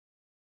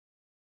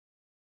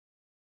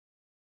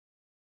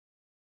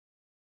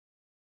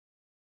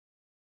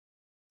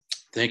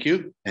Thank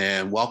you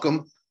and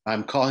welcome.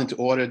 I'm calling to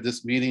order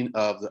this meeting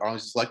of the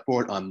Arlington Select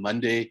Board on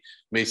Monday,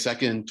 May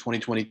 2nd,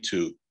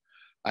 2022.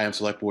 I am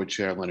Select Board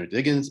Chair Leonard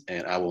Diggins,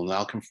 and I will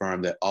now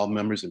confirm that all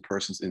members and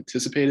persons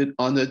anticipated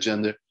on the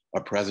agenda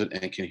are present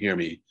and can hear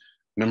me.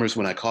 Members,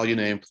 when I call your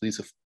name,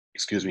 please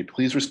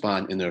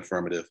respond in the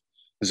affirmative.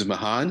 Mrs.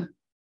 Mahan?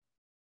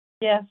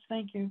 Yes,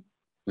 thank you.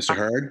 Mr.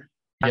 Hurd?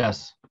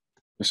 Yes.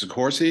 Mr.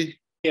 Corsi?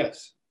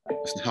 Yes.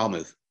 Mr.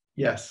 Helmuth?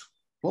 Yes.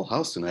 Full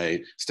house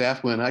tonight.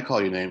 Staff, when I call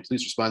your name,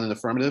 please respond in the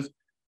affirmative.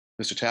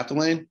 Mr.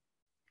 Chapdelaine?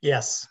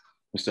 Yes.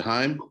 Mr.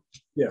 Heim?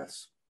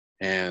 Yes.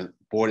 And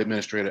Board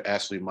Administrator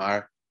Ashley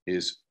Meyer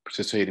is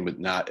participating but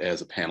not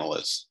as a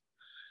panelist.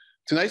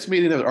 Tonight's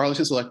meeting of the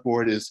Arlington Select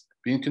Board is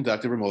being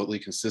conducted remotely,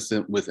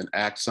 consistent with an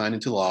act signed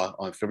into law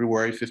on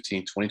February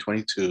 15,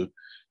 2022,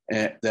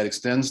 and that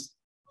extends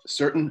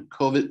certain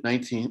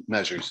COVID-19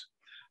 measures.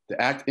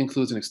 The act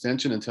includes an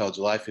extension until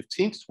July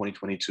 15,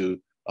 2022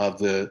 of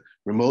the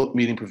remote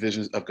meeting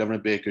provisions of Governor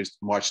Baker's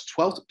March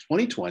 12,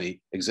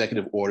 2020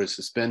 executive order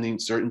suspending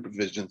certain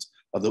provisions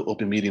of the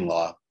open meeting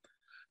law.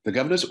 The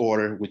governor's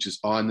order, which is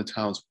on the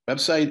town's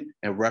website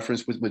and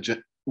reference with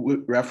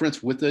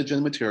the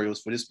agenda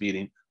materials for this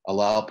meeting,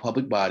 allow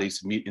public bodies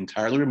to meet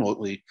entirely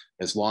remotely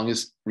as long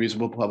as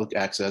reasonable public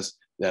access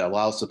that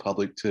allows the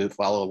public to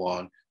follow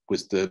along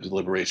with the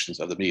deliberations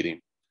of the meeting.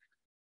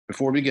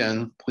 Before we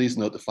begin, please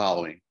note the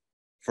following.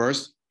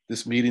 First,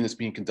 this meeting is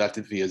being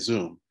conducted via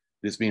Zoom.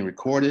 It is being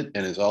recorded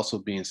and is also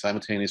being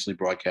simultaneously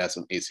broadcast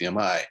on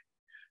ACMi.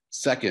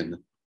 Second,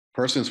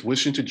 persons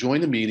wishing to join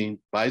the meeting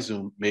by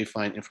Zoom may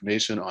find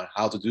information on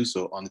how to do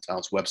so on the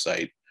town's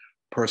website.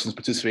 Persons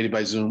participating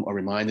by Zoom are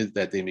reminded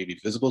that they may be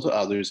visible to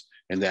others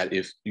and that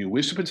if you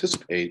wish to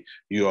participate,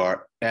 you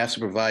are asked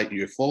to provide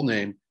your full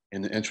name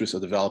in the interest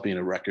of developing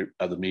a record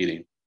of the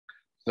meeting.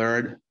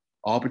 Third,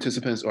 all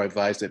participants are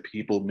advised that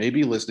people may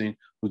be listening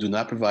who do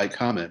not provide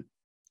comment,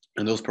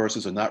 and those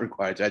persons are not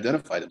required to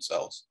identify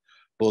themselves.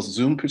 Both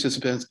Zoom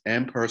participants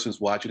and persons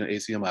watching on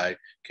ACMi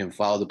can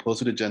follow the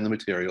posted agenda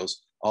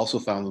materials also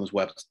found on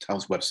the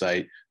town's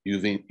website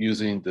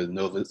using the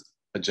Novus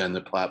agenda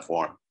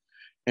platform.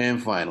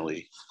 And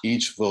finally,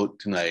 each vote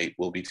tonight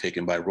will be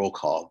taken by roll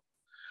call.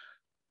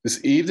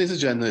 This evening's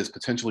agenda is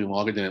potentially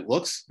longer than it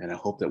looks, and I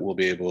hope that we'll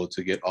be able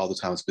to get all the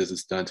town's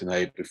business done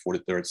tonight before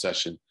the third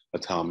session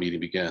of town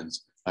meeting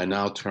begins. I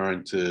now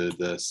turn to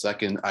the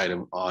second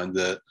item on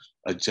the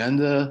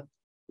agenda,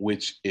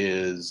 which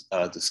is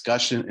a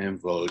discussion and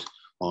vote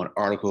on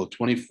Article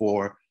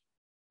 24,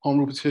 home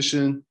rule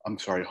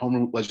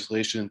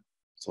legislation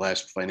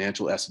 /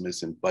 financial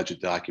estimates and budget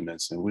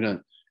documents. And we're going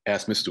to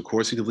ask Mr.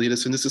 Corsi to lead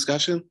us in this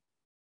discussion.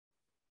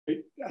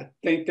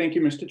 Thank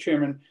you, Mr.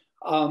 Chairman.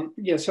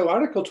 So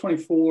Article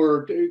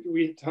 24,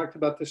 we talked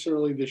about this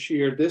early this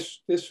year.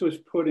 This was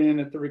put in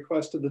at the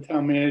request of the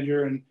town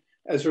manager and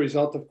as a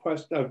result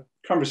of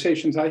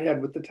conversations I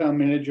had with the town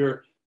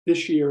manager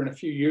this year and a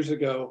few years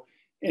ago,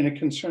 and it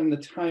concerned the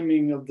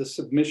timing of the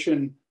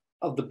submission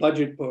of the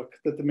budget book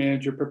that the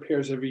manager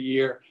prepares every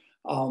year.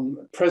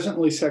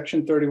 Presently,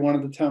 Section 31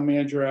 of the Town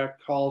Manager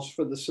Act calls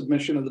for the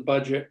submission of the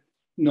budget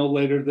no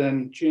later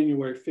than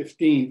January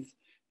 15th,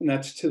 and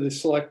that's to the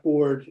Select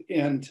Board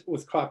and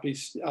with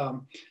copies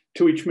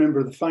to each member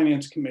of the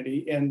Finance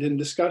Committee. And in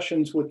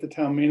discussions with the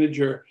town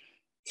manager,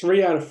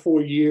 3 out of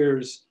 4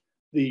 years,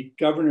 the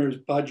governor's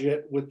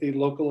budget with the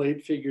local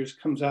aid figures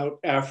comes out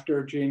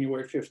after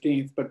January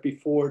 15th, but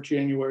before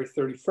January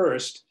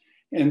 31st.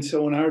 And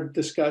so in our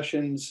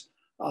discussions,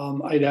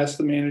 I'd asked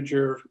the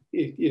manager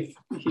if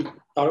he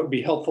thought it would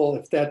be helpful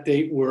if that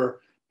date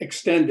were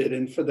extended.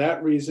 And for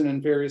that reason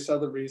and various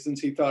other reasons,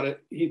 he thought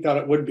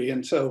it would be.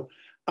 And so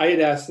I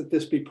had asked that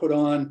this be put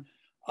on.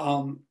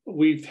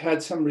 We've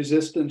had some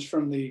resistance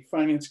from the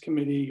Finance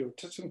Committee, or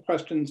to some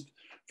questions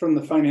from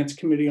the Finance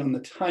Committee on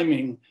the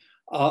timing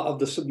of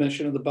the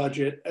submission of the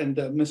budget. And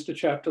Mr.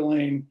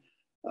 Chapdelaine,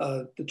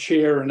 the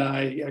chair, and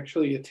I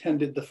actually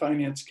attended the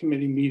Finance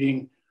Committee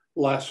meeting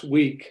last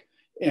week.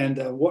 And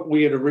what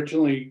we had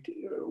originally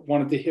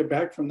wanted to hear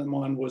back from them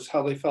on was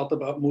how they felt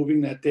about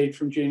moving that date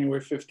from January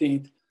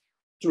 15th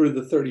through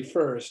the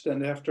 31st.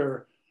 And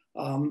after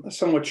a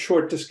somewhat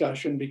short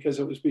discussion, because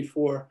it was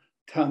before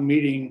town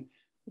meeting,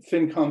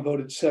 FinCom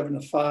voted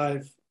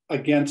 7-5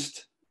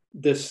 against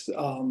this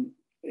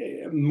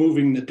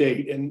moving the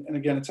date. And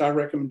again, it's our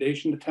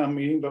recommendation to town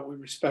meeting, but we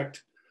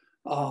respect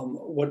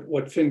what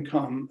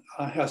FinCom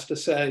has to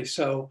say.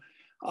 So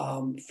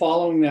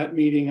following that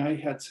meeting, I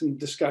had some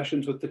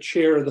discussions with the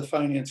chair of the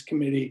Finance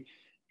Committee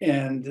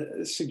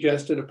and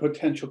suggested a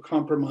potential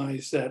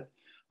compromise that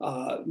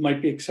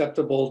might be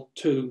acceptable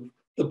to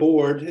the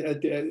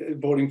board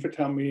voting for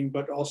town meeting,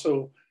 but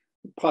also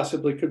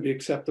possibly could be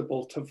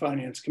acceptable to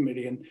Finance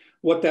Committee. And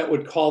what that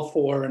would call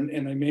for,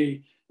 and I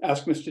may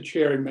ask Mr.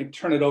 Chair and might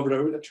turn it over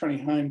to Attorney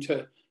Heim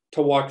to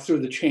walk through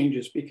the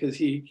changes, because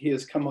he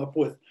has come up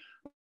with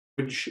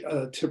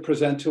to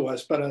present to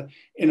us. But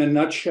in a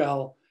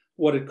nutshell,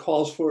 what it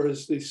calls for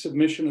is the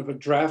submission of a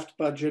draft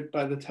budget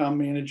by the town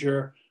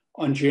manager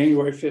on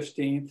January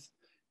 15th,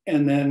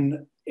 and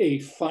then a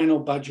final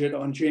budget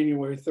on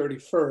January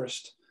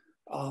 31st.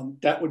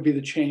 That would be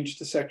the change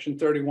to Section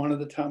 31 of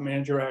the Town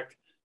Manager Act.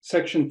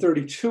 Section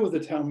 32 of the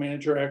Town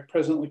Manager Act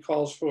presently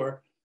calls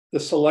for the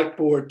Select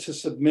Board to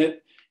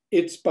submit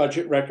its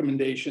budget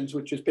recommendations,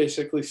 which is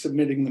basically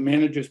submitting the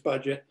manager's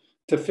budget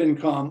to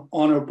FinCom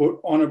on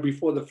or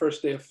before the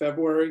first day of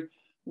February.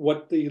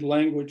 What the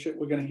language that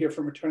we're going to hear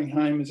from Attorney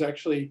Heim is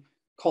actually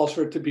calls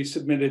for it to be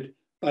submitted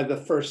by the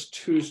first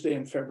Tuesday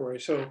in February.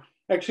 So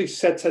actually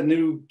sets a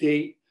new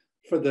date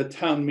for the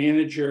town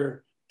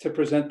manager to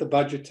present the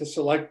budget to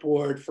Select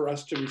Board, for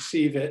us to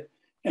receive it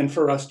and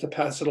for us to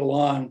pass it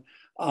along.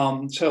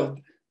 So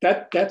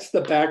that's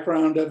the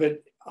background of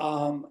it.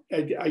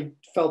 I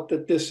felt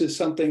that this is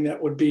something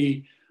that would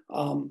be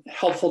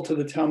helpful to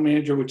the town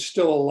manager, would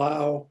still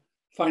allow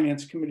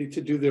Finance Committee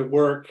to do their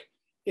work.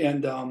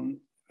 And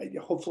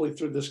hopefully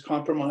through this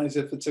compromise,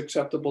 if it's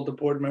acceptable to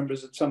board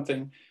members, it's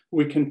something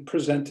we can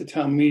present to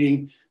town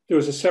meeting. There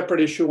was a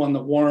separate issue on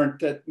the warrant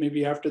that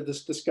maybe after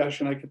this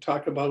discussion I could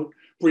talk about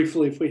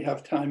briefly if we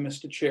have time,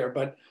 Mr. Chair.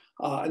 But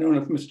I don't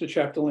know if Mr.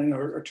 Chapdelaine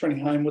or Attorney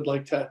Heim would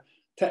like to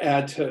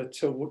add to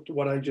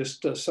what I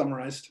just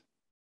summarized.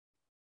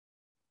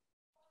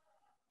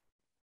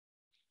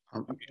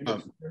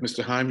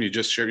 Mr. Heim, you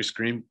just shared your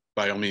screen.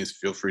 By all means,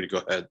 feel free to go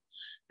ahead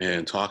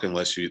and talk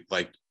unless you'd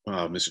like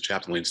Mr.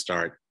 Chapdelaine to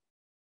start.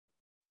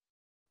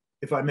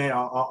 If I may,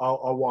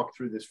 I'll walk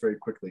through this very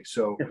quickly.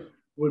 So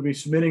we'll be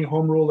submitting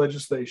home rule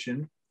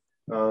legislation.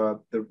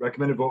 The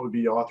recommended vote would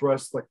be to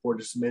authorize the Select Board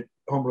to submit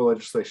home rule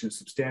legislation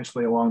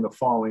substantially along the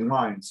following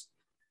lines.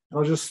 And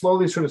I'll just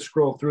slowly sort of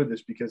scroll through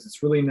this because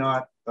it's really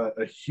not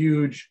a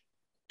huge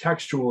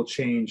textual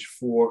change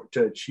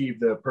to achieve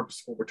the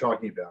purpose of what we're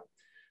talking about.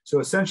 So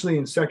essentially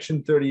in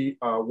Section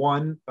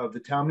 31 of the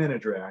Town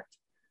Manager Act,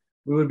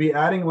 we would be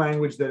adding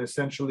language that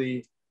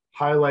essentially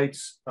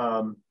highlights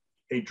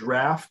a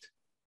draft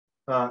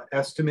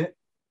estimate,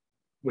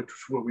 which is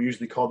what we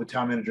usually call the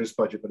town manager's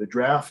budget, but a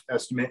draft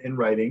estimate in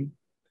writing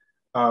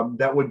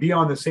that would be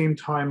on the same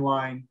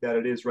timeline that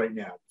it is right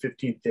now,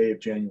 15th day of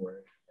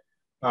January.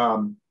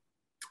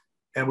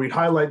 And we'd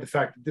highlight the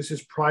fact that this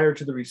is prior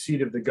to the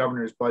receipt of the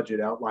governor's budget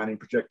outlining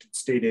projected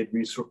state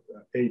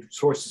aid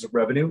sources of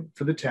revenue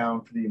for the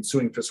town for the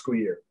ensuing fiscal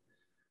year.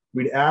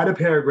 We'd add a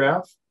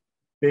paragraph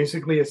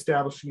basically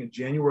establishing a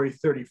January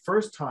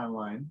 31st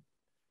timeline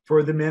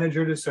for the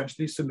manager to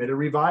essentially submit a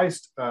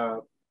revised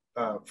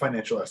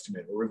financial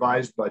estimate or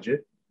revised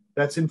budget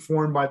that's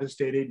informed by the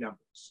state aid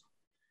numbers.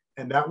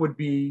 And that would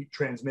be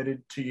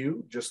transmitted to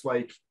you just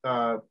like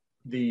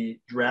the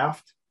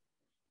draft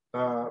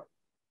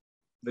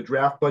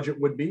budget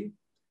would be.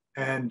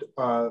 And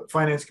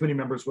Finance Committee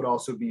members would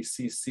also be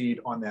CC'd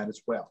on that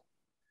as well.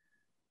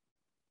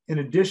 In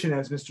addition,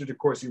 as Mr.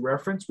 DeCoursey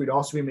referenced, we'd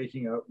also be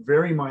making a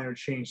very minor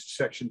change to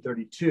Section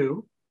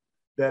 32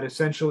 that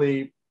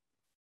essentially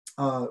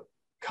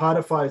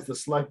codifies the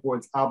Select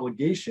Board's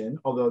obligation,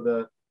 although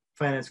the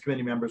Finance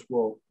Committee members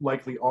will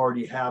likely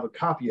already have a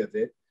copy of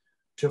it,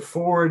 to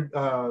forward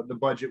the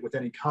budget with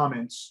any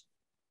comments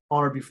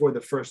on or before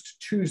the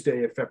first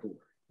Tuesday of February,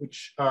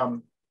 which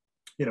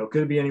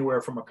could be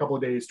anywhere from a couple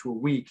of days to a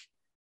week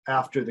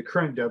after the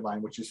current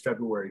deadline, which is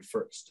February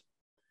 1st.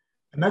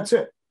 And that's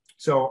it.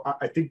 So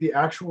I think the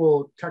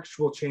actual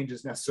textual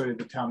changes necessary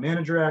to the Town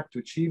Manager Act to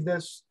achieve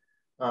this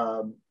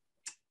are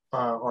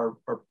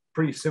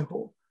pretty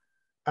simple.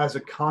 As a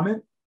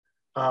comment,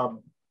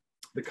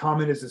 the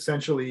comment is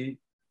essentially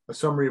a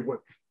summary of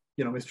what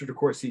Mr.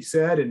 DeCoursey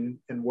said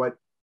and what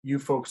you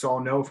folks all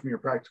know from your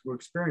practical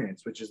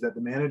experience, which is that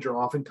the manager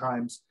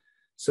oftentimes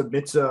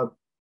submits a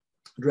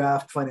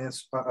draft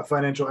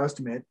financial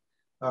estimate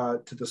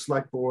to the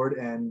Select Board,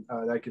 and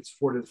that gets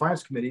forwarded to the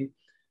Finance Committee,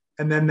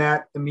 and then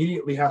that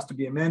immediately has to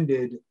be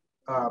amended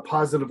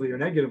positively or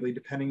negatively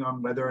depending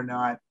on whether or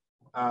not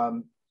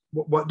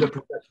what the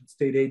projected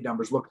state aid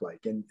numbers look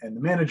like. And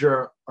the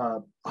manager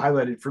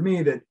highlighted for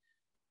me that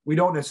we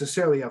don't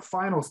necessarily have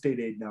final state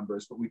aid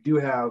numbers, but we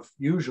do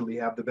usually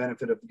have the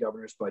benefit of the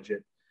governor's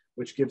budget,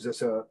 which gives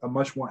us a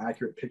much more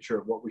accurate picture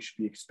of what we should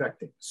be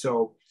expecting.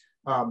 So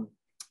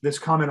this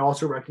comment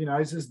also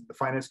recognizes that the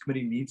Finance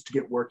Committee needs to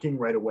get working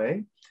right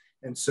away.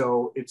 And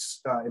so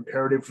it's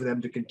imperative for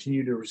them to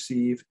continue to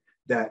receive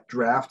that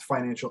draft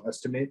financial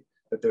estimate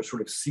that they're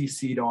sort of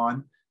CC'd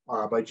on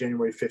by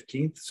January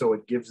 15th. So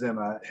it gives them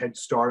a head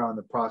start on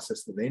the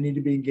process that they need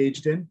to be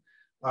engaged in.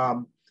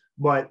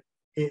 But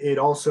it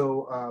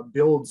also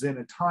builds in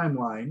a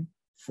timeline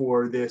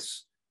for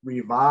this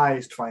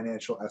revised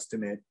financial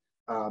estimate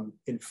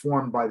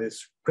informed by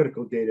this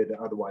critical data that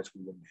otherwise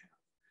we wouldn't have.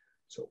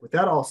 So with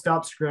that, I'll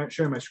stop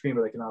sharing my screen,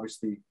 but I can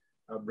obviously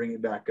bring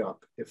it back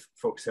up if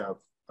folks have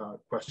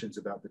questions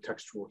about the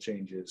textual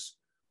changes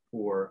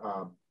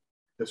or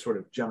the sort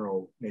of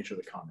general nature of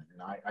the comment.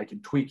 And I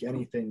can tweak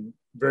anything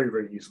very,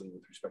 very easily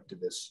with respect to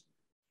this,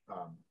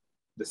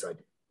 this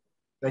idea.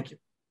 Thank you.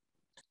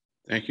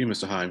 Thank you,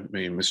 Mr. Heim.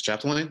 Ms.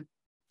 Chapdelaine?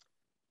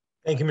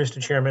 Thank you,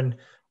 Mr. Chairman.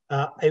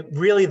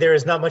 Really, there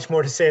is not much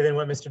more to say than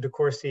what Mr.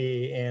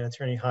 DeCoursey and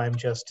Attorney Heim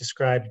just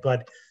described,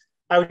 but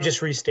I would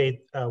just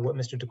restate what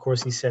Mr.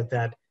 DeCoursey said,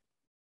 that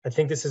I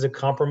think this is a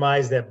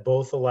compromise that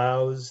both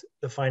allows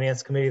the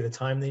Finance Committee the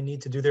time they need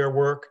to do their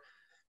work,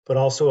 but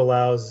also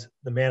allows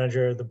the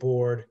manager, the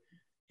board,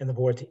 and the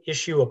board to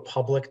issue a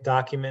public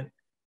document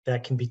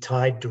that can be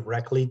tied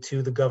directly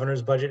to the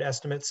governor's budget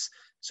estimates,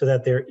 so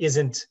that there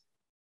isn't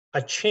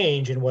a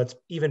change in what's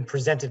even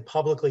presented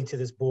publicly to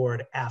this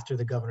board after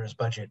the governor's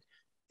budget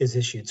is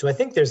issued. So I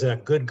think there's a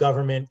good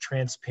government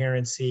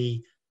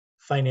transparency,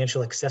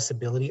 financial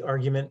accessibility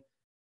argument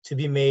to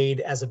be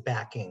made as a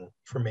backing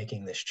for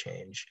making this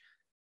change.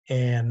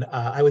 And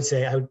I would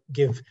say I would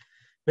give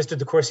Mr.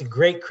 DeCoursey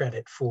great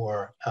credit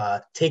for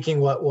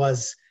taking what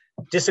was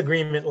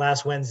disagreement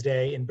last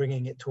Wednesday and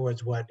bringing it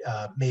towards what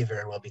may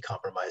very well be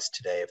compromised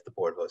today if the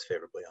board votes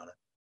favorably on it.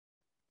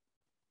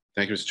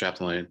 Thank you, Mr.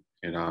 Chapdelaine.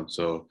 And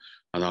so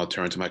I'll now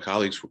turn to my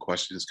colleagues for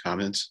questions,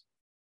 comments.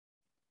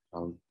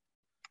 I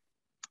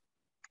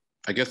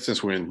guess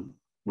since we're in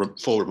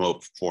full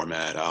remote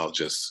format, I'll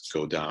just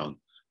go down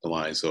the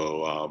line.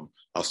 So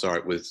I'll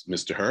start with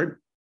Mr. Hurd.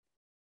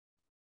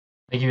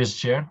 Thank you, Mr.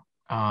 Chair.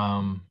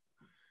 And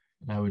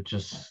I would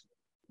just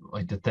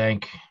like to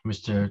thank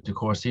Mr.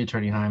 DeCoursey,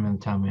 Attorney Hyman, the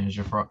town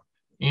manager,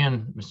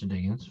 and Mr.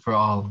 Diggins for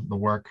all the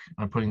work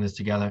on putting this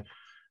together.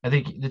 I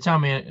think the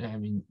town manager, I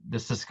mean,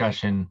 this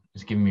discussion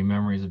is giving me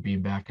memories of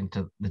being back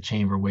into the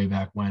chamber way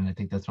back when. I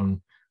think that's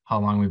how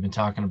long we've been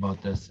talking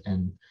about this,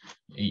 and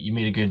you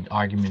made a good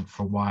argument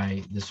for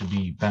why this would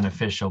be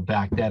beneficial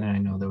back then. And I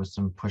know there was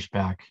some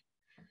pushback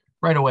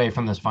right away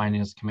from this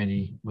finance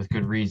committee with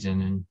good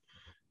reason. And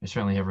I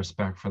certainly have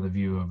respect for the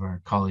view of our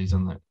colleagues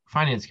on the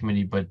finance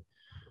committee, but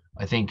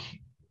I think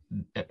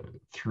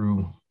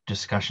through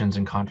discussions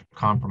and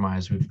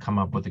compromise, we've come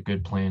up with a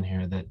good plan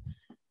here that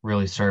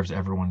really serves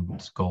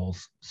everyone's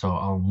goals. So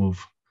I'll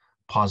move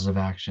positive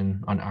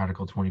action on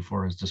Article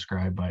 24 as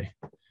described by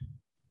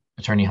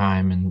Attorney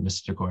Heim and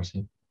Mr.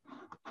 DeCoursey.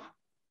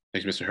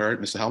 Thank you, Mr.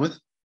 Hurd. Mr. Helmuth?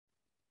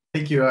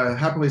 Thank you. I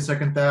happily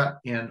second that,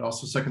 and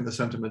also second the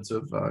sentiments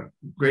of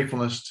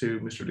gratefulness to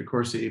Mr.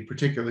 DeCoursey,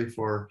 particularly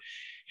for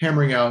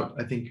hammering out,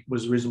 I think,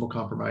 was a reasonable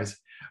compromise.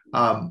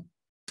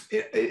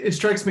 It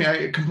strikes me,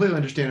 I completely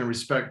understand and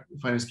respect the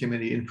Finance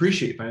Committee and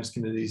appreciate Finance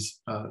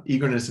Committee's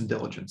eagerness and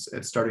diligence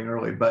at starting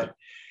early. But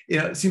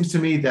it seems to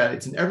me that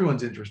it's in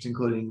everyone's interest,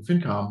 including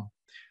FinCom,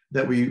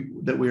 that we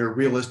are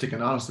realistic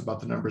and honest about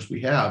the numbers we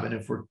have. And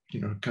if we're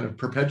kind of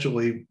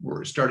perpetually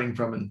we're starting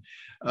from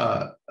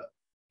a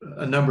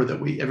number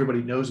that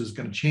everybody knows is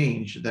going to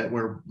change, that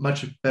we're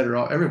much better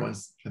off.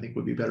 Everyone's, I think,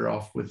 would be better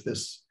off with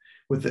this.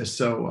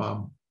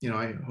 So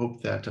I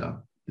hope that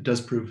it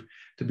does prove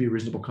to be a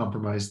reasonable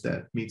compromise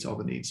that meets all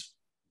the needs.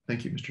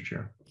 Thank you, Mr.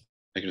 Chair.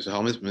 Thank you, Mr.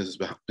 Helmuth. Ms.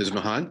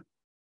 Mahan?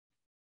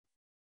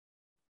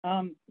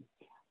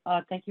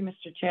 Thank you,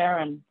 Mr. Chair.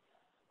 And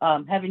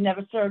having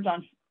never served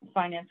on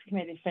Finance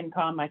Committee,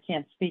 FinCom, I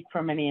can't speak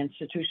from any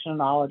institutional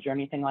knowledge or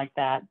anything like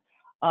that.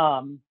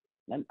 And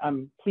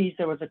I'm pleased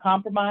there was a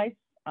compromise.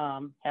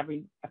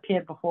 Having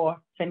appeared before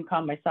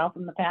FinCom myself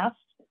in the past,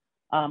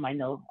 I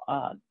know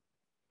a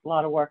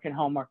lot of work and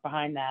homework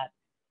behind that.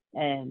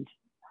 And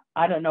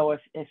I don't know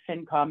if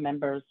FinCom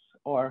members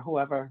or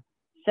whoever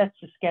sets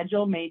the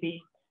schedule,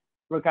 maybe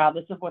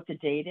regardless of what the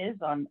date is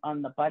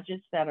on the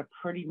budgets that are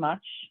pretty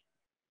much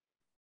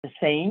the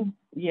same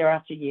year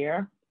after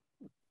year.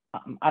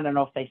 I don't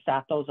know if they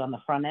start those on the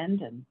front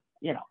end and,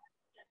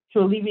 to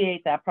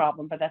alleviate that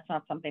problem, but that's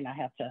not something I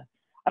have to,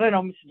 I don't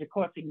know, Mr.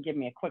 DeCoursey can give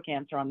me a quick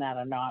answer on that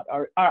or not,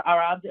 or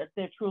are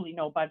there truly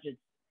no budgets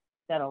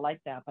that are like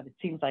that, but it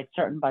seems like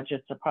certain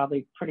budgets are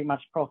probably pretty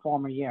much pro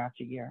forma year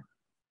after year.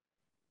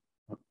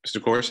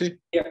 Mr. Coursey?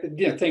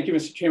 Yeah. Thank you,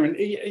 Mr. Chairman.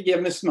 Yeah,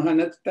 Ms.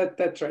 Mahan,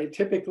 that's right.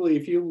 Typically,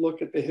 if you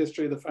look at the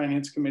history of the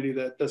Finance Committee,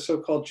 the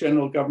so-called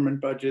general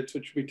government budgets,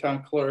 which would be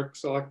town clerk,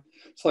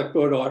 select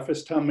board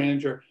office, town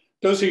manager,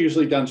 those are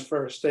usually done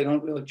first. They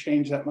don't really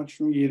change that much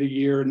from year to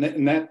year,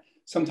 and that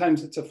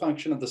sometimes it's a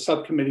function of the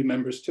subcommittee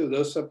members too.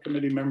 Those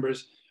subcommittee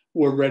members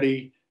were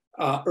ready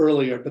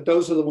earlier, but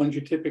those are the ones you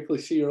typically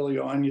see early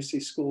on. You see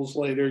schools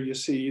later. You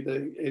see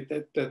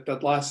the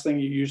last thing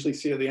you usually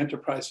see are the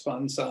enterprise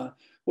funds,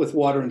 with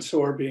water and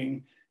sewer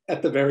being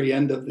at the very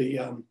end of the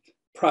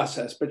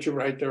process. But you're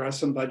right, there are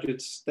some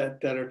budgets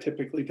that are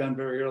typically done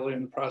very early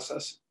in the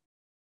process.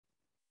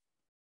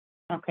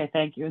 Okay,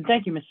 thank you. And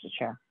thank you, Mr.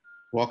 Chair.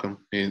 Welcome.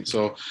 And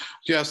so,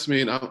 yes, I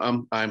mean,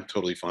 I'm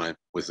totally fine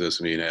with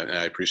this. I mean, and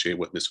I appreciate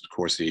what Mr.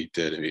 Coursey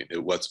did. I mean,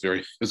 it was a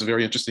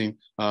very interesting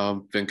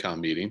FinCom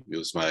meeting. It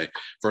was my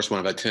first one.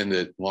 I've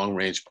attended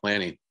long-range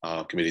planning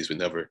committees, but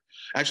never.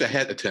 Actually, I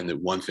had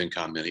attended one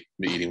FinCom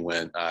meeting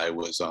when I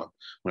was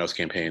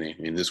campaigning.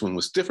 I mean, this one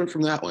was different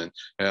from that one.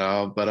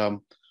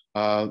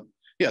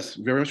 Yes,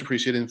 very much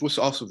appreciated. And what's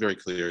also very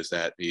clear is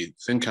that the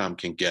FinCom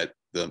can get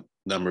the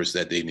numbers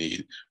that they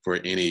need for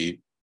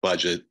any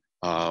budget.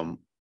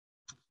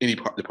 Any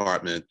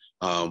department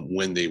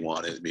when they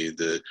want it. I mean,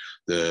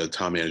 the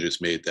town managers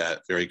made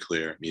that very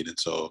clear. I mean, and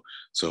so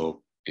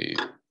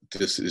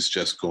this is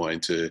just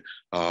going to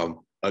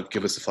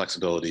give us the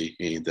flexibility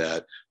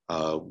that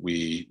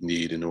we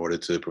need in order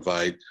to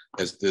provide,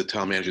 as the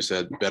town manager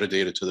said, better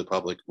data to the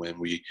public when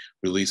we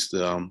release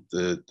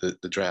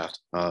the draft.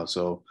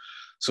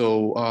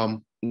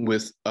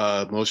 With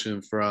a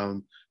motion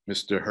from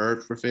Mr.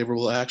 Hurd for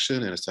favorable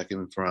action and a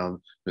second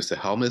from Mr.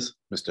 Helmuth,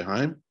 Mr.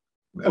 Heim.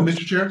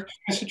 Mr. Chair?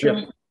 Mr.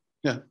 Chairman?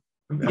 Yeah.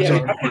 Yeah,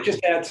 if I could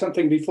just add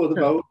something before the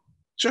vote.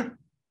 Sure.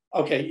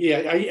 Okay, yeah,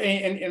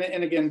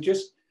 and again,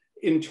 just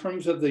in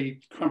terms of the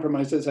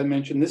compromise, as I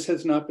mentioned, this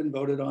has not been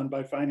voted on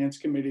by Finance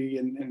Committee,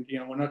 and you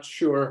know, we're not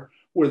sure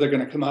where they're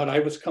going to come out. I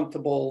was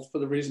comfortable for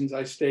the reasons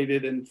I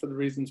stated and for the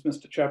reasons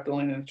Mr.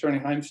 Chapdelaine and Attorney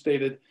Heim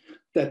stated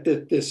that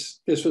this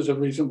was a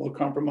reasonable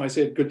compromise.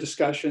 They had good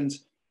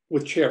discussions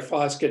with Chair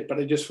Foskett, but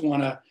I just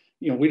want to,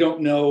 you know, we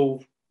don't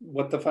know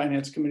what the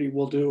Finance Committee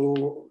will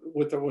do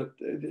with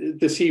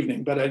this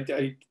evening, but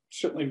I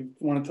certainly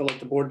wanted to let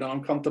the board know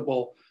I'm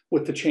comfortable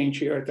with the change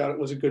here. I thought it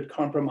was a good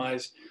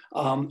compromise.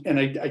 And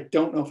I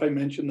don't know if I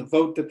mentioned the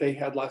vote that they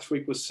had last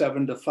week was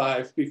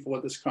 7-5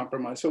 before this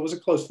compromise. So it was a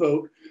close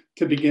vote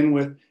to begin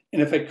with.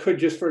 And if I could,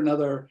 just for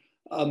another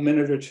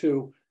minute or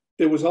two,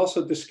 there was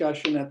also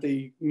discussion at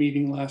the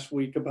meeting last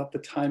week about the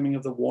timing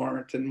of the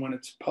warrant and when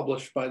it's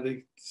published by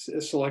the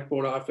Select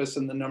Board office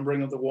and the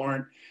numbering of the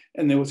warrant.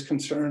 And there was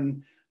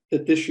concern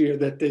that this year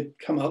that they'd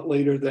come out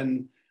later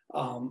than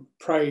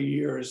prior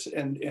years,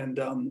 and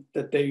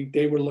that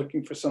they were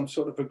looking for some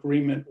sort of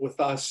agreement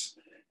with us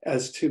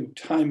as to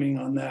timing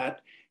on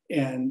that.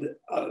 And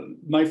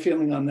my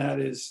feeling on that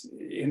is,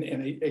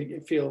 and I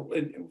feel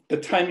the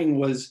timing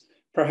was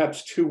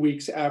perhaps 2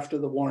 weeks after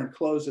the warrant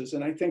closes.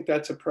 And I think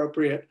that's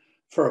appropriate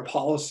for a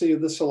policy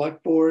of the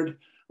Select Board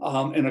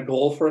and a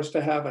goal for us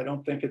to have. I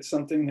don't think it's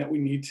something that we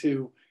need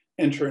to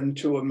enter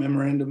into a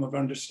memorandum of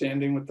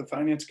understanding with the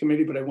Finance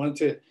Committee, but I wanted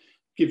to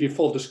give you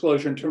full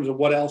disclosure in terms of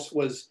what else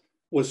was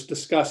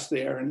discussed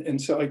there.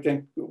 And so I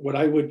think what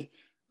I would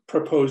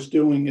propose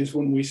doing is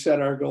when we set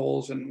our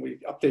goals and we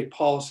update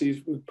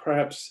policies, we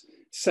perhaps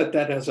set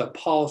that as a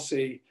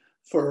policy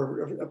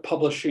for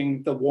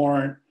publishing the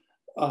warrant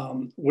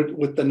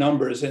with the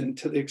numbers. And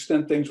to the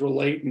extent things were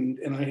late,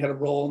 and I had a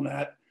role in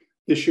that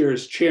this year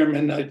as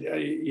chairman,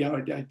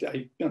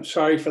 I'm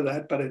sorry for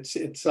that, but it's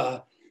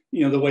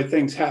you know, the way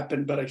things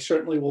happen, but I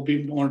certainly will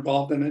be more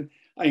involved in it.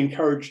 I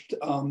encouraged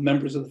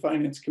members of the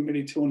Finance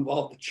Committee to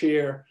involve the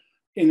chair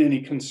in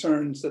any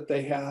concerns that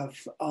they have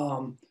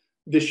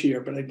this year,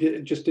 but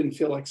it just didn't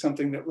feel like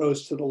something that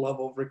rose to the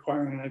level of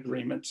requiring an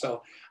agreement.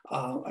 So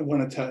I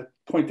wanted to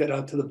point that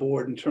out to the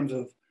board in terms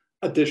of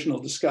additional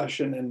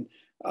discussion. And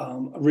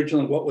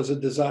originally what was a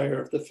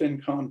desire of the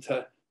FinCom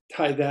to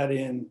tie that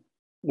in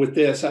with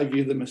this, I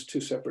view them as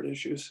two separate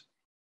issues.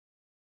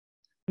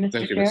 Mr.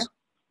 Thank you,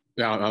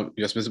 Chair?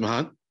 Yes, Ms.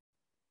 Mahan?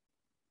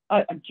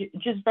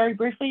 Just very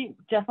briefly,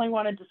 definitely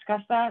want to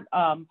discuss that.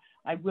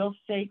 I will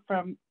state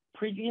from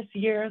previous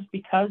years,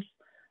 because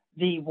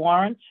the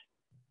warrant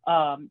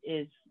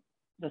is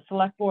the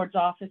Select Board's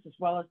office as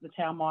well as the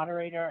town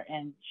moderator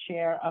and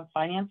chair of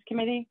Finance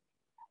Committee.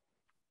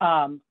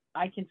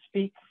 I can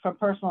speak from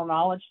personal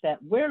knowledge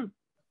that we're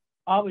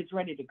always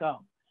ready to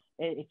go.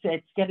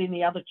 It's getting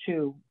the other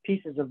two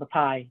pieces of the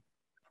pie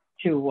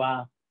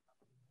to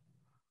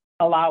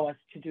allow us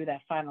to do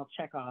that final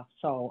check off.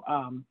 So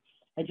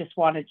I just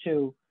wanted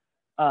to,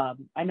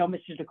 I know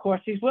Mr.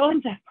 DeCourcy is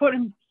willing to put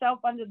himself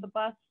under the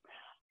bus,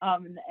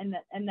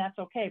 and that's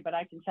okay, but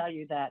I can tell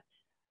you that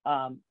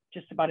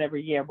just about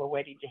every year we're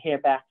waiting to hear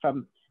back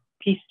from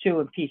piece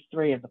 2 and piece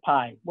 3 of the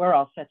pie. We're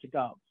all set to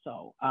go.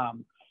 So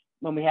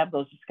when we have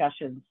those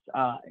discussions,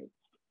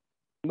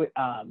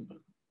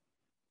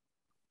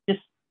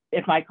 just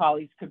if my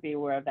colleagues could be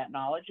aware of that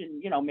knowledge,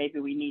 and you know, maybe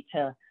we need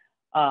to,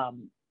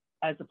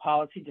 as a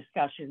policy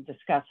discussion,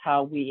 discuss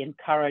how we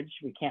encourage,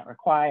 we can't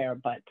require,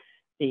 but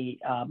the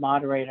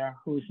moderator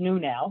who's new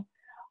now,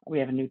 we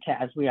have a new,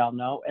 as we all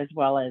know, as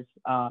well as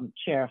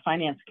chair of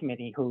Finance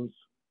Committee, who's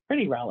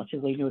pretty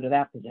relatively new to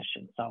that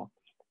position. So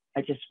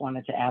I just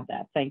wanted to add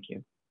that. Thank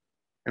you.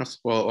 Yes,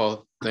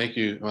 well, thank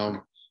you,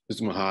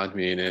 Mr. Mahan. I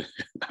mean,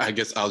 I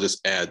guess I'll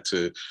just add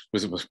to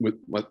what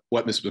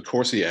Mr.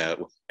 DeCourcy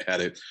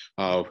added.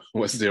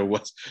 There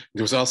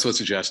was also a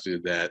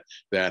suggestion that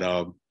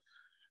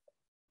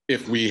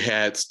if we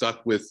had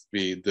stuck with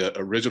the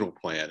original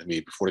plan, I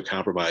mean, before the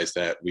compromise,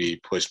 that we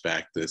pushed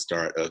back the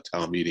start of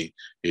town meeting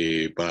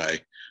by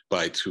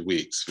 2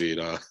 weeks, you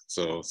know,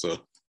 so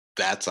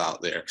that's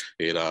out there,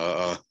 you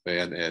know,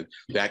 and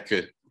that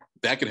could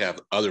have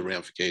other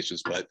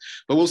ramifications, but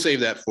we'll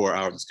save that for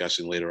our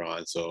discussion later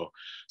on. So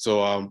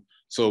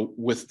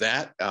with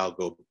that, I'll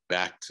go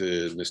back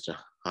to Mr.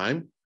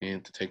 Heim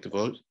and to take the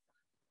vote.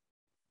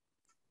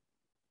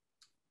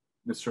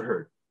 Mr.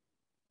 Hurd.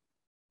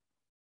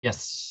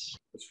 Yes.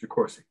 Mr.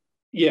 DeCourcy.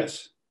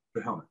 Yes.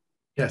 Mr. Helmuth.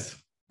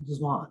 Yes. Mrs.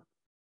 Mahan.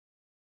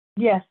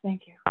 Yes,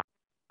 thank you.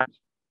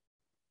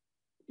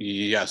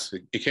 Yes,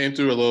 it came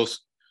through a little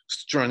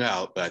strung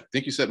out, but I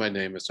think you said my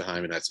name, Mr.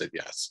 Heim, and I said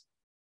yes.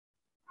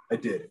 I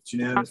did. It's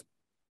unanimous.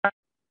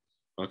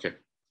 Okay,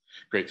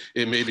 great.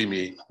 It may be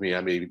me.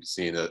 I may be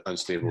seeing an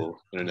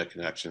unstable internet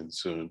connection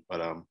soon,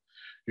 but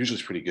usually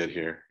it's pretty good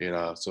here, you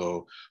know.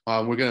 So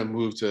we're going to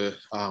move to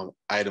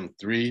item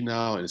 3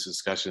 now, and it's a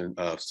discussion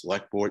of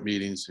select board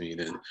meetings. I mean,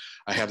 and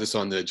I have this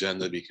on the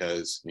agenda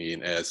because, I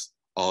mean, as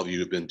all of you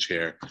have been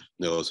chair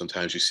know,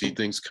 sometimes you see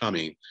things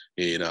coming,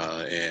 you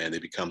know, and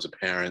it becomes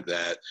apparent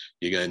that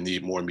you're going to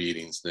need more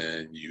meetings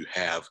than you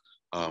have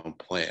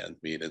planned. I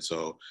mean, and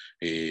so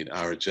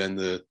our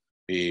agenda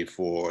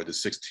for the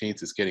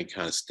 16th is getting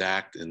kind of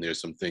stacked, and there's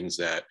some things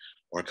that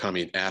are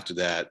coming after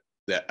that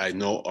that I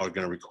know are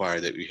going to require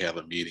that we have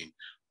a meeting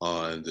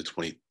on the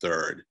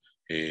 23rd.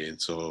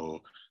 And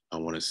so I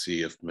want to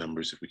see if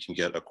members, if we can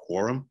get a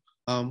quorum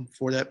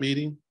for that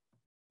meeting.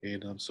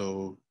 And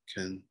so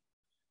can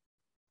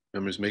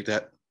members make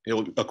that?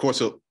 Of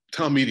course, a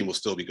town meeting will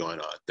still be going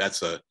on.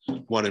 That's a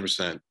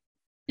 100%.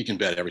 You can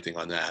bet everything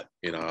on that,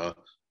 you know.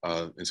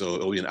 And so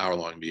it'll be an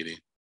hour-long meeting.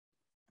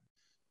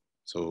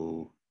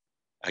 So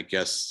I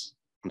guess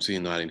I'm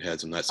seeing nodding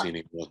heads. I'm not seeing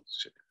any.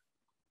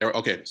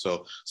 Okay,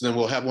 so then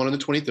we'll have one on the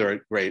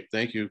 23rd. Great,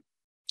 thank you.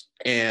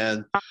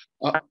 And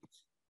I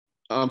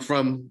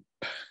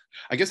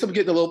guess I'm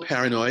getting a little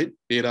paranoid,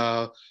 you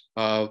know,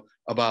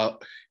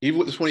 about even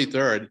with the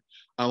 23rd.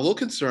 I'm a little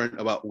concerned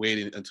about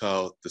waiting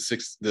until the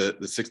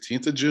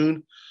 16th of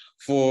June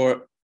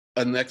for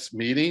a next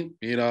meeting.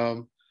 You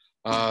know,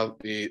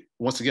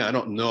 once again, I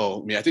don't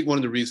know. I mean, I think one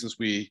of the reasons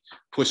we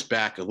pushed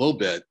back a little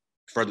bit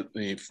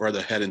further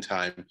ahead in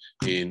time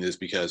is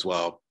because,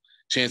 well,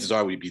 chances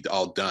are we'd be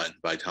all done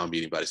by town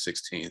meeting by the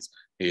 16th.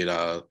 You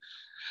know,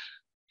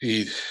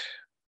 I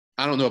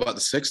don't know about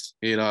the 6th,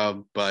 you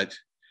know, but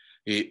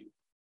I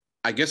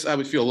guess I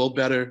would feel a little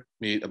better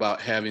about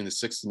having the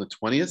 6th and the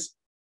 20th,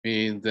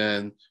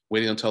 than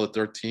waiting until the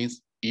 13th,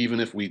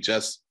 even if we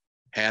just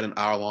had an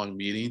hour-long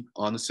meeting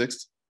on the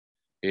 6th.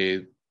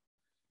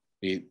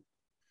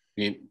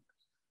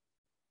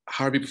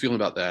 How are people feeling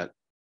about that?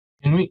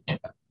 Can we,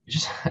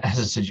 just as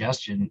a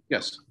suggestion,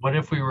 yes, what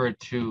if we were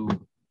to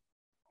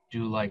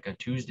do like a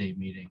Tuesday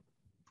meeting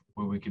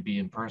where we could be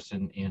in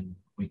person and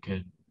we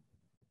could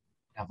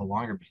have a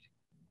longer meeting?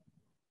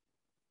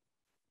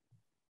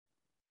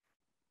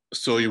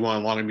 So you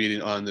want a longer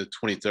meeting on the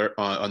 23rd?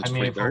 On the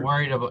 23rd? If we're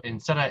worried about,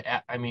 instead of,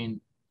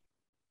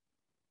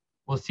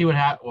 we'll see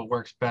what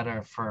works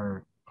better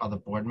for other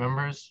board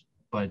members.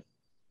 But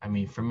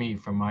for me,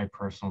 for my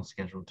personal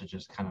schedule, to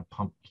just kind of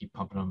keep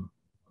pumping them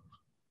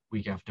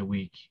week after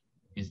week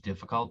is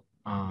difficult.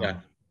 Yeah.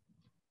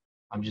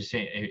 I'm just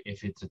saying,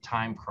 if it's a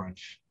time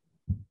crunch,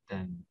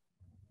 then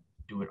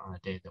do it on a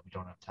day that we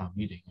don't have town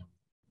meeting, and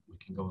we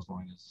can go as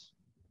long as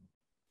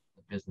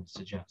the business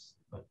suggests.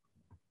 But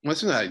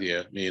that's an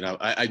idea.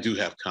 I do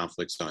have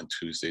conflicts on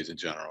Tuesdays in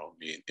general.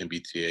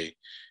 MBTA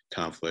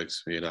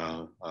conflicts.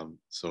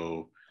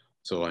 So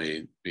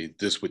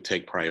this would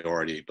take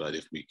priority. But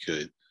if we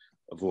could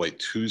avoid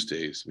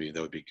Tuesdays,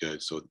 that would be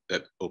good. So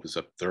that opens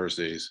up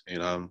Thursdays.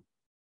 But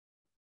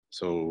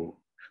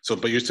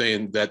you're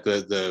saying that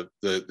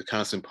the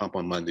constant pump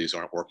on Mondays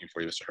aren't working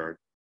for you, Mr. Hurd?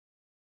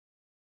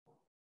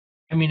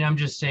 I'm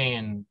just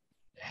saying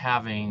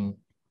having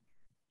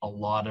a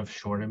lot of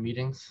shorter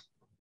meetings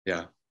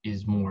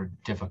is more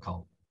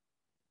difficult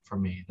for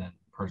me than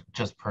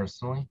just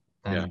personally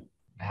than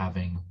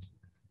having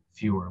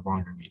fewer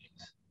longer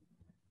meetings.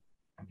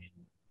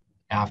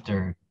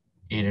 After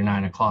 8 or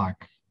 9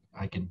 o'clock,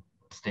 I can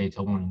stay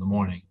till 1 in the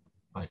morning,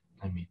 but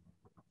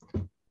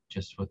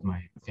just with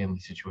my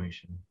family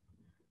situation,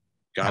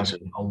 gotcha.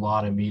 Having a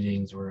lot of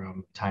meetings where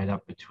I'm tied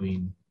up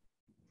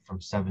from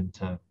 7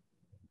 to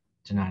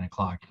 9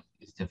 o'clock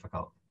is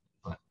difficult.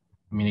 But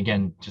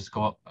again, just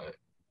go up.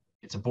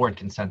 It's a board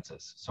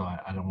consensus, so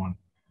I don't want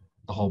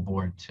the whole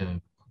board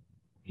to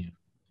be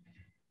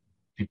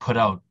put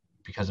out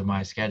because of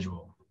my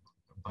schedule.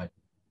 But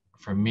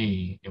for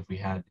me, if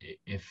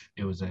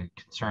it was a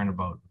concern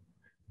about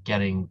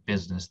getting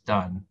business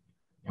done,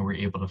 and we're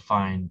able to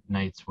find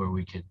nights where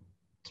we could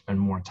spend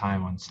more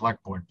time on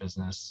select board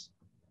business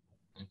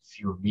and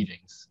fewer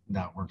meetings,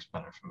 that works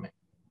better for me.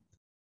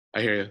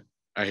 I hear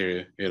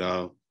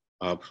you.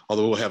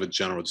 Although we'll have a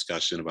general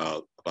discussion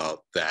about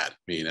that,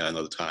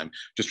 another time.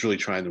 Just really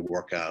trying to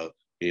work out,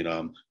 in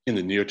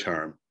the near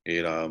term,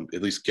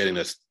 at least getting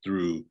us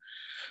through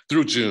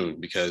June,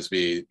 because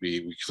we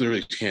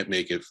clearly can't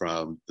make it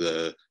from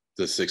the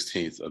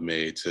 16th of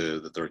May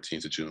to the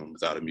 13th of June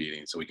without a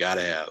meeting. So we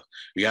gotta have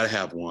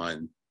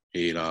one,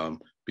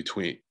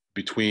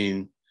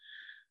 between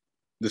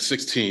the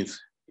 16th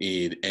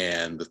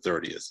and the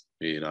 30th,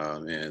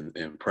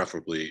 and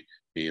preferably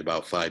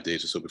about 5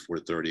 days or so before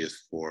the 30th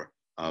for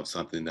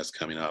something that's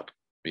coming up.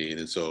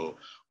 And so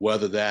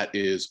whether that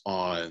is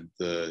on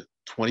the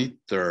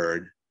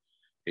 23rd,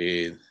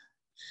 the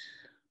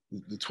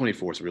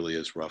 24th really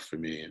is rough for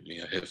me.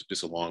 I have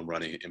just a long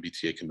running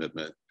MBTA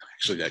commitment.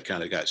 Actually, that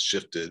kind of got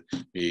shifted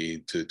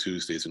to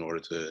Tuesdays in order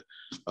to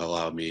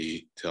allow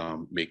me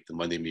to make the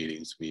Monday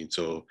meetings.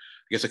 So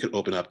I guess I could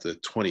open up the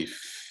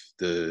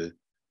 26th.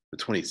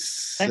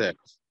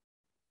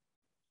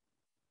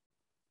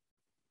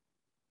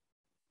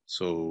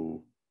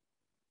 So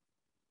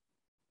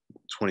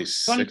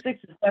 26.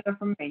 26 is better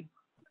for me.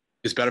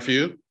 It's better for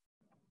you?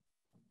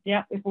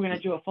 Yeah, if we're gonna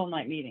do a full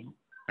night meeting.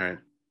 All right.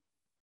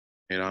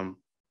 And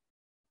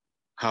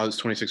how's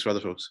 26 for other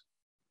folks?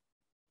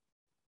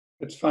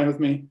 It's fine with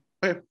me.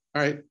 Okay.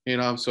 All right.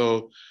 And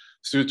so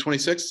let's do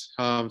 26,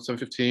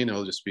 7:15.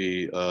 It'll just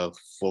be a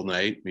full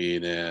night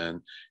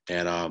meeting,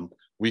 and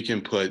we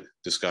can put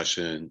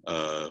discussion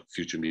of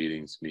future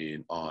meetings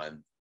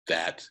on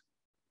that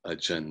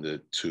agenda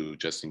too,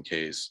 just in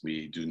case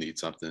we do need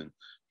something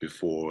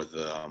before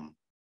the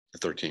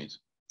 13th.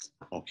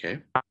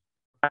 Okay.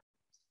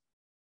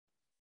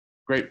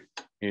 Great.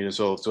 And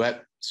so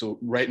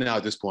right now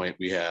at this point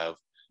we have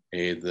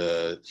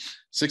the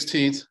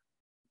 16th,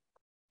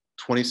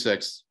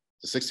 26th,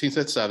 the 16th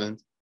at 7,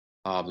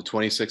 the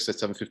 26th at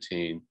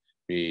 7:15,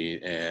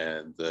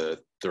 and the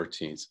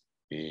 13th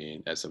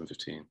being at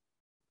 7:15.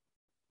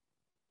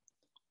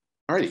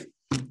 All righty.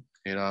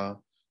 And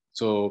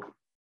so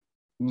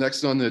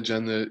next on the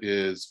agenda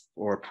is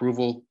for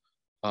approval,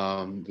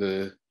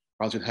 the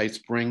Arlington Heights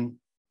Spring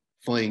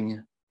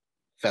Fling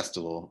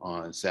Festival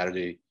on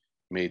Saturday,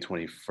 May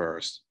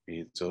 21st.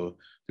 So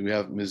do we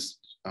have Ms.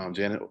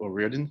 Janet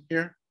O'Riordan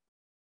here?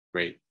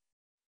 Great.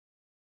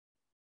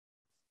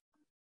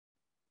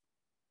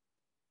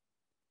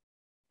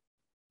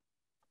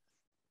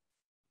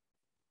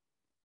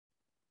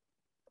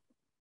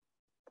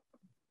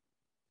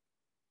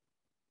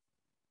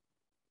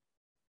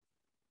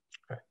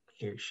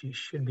 Here, she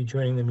should be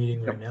joining the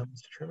meeting right now,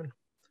 Mr. Chairman.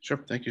 Sure,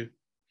 thank you.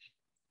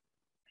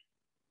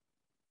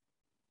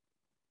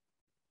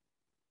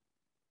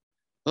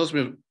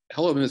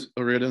 Hello, Ms.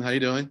 O'Riordan, how you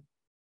doing?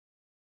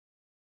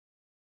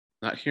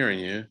 Not hearing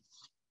you.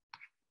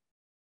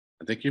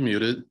 I think you're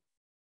muted.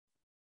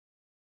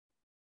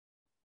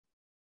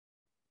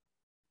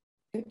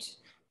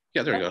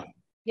 Yeah, there you go.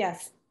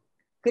 Yes.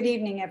 Good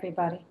evening,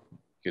 everybody.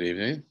 Good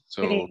evening.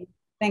 So Good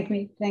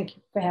evening. Thank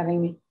you for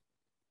having me.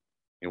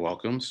 You're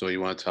welcome. So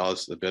you want to tell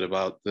us a bit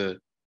about the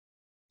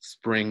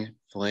Spring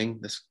Fling?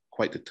 That's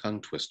quite the tongue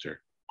twister.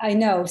 I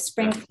know,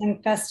 Spring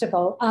Fling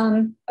Festival.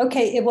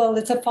 Okay, well,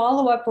 it's a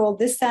follow-up role.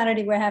 This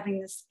Saturday, we're having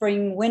the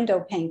spring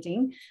window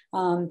painting.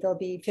 There'll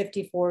be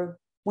 54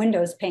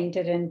 windows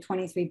painted in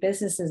 23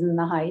 businesses in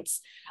the Heights.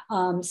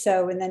 And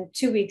then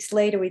 2 weeks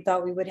later, we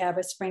thought we would have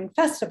a spring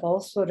festival,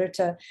 sort of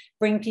to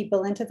bring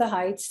people into the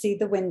Heights, see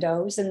the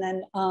windows, and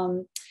then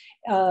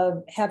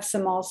have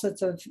all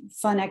sorts of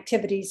fun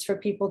activities for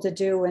people to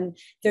do. And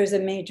there's a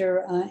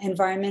major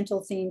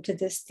environmental theme to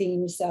this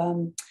theme's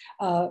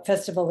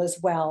festival as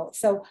well.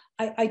 So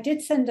I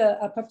did send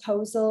a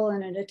proposal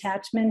and an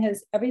attachment.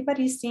 Has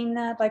everybody seen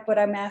that, like what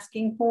I'm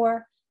asking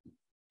for?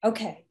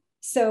 Okay,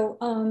 so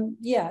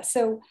yeah,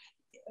 so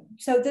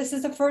this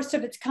is the first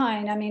of its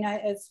kind. I mean,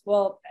 as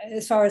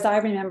far as I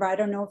remember, I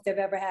don't know if they've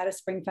ever had a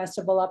spring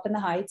festival up in the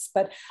Heights,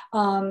 but,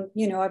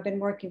 you know, I've been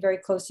working very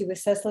closely with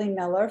Cecily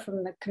Miller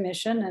from the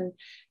commission and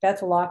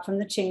Beth Locke from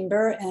the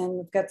chamber, and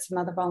we've got some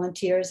other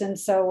volunteers. And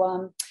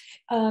so,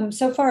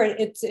 so far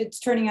it's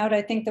turning out,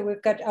 I think that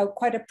we've got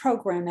quite a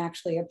program,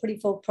 actually, a pretty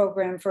full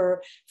program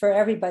for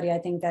everybody, I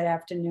think, that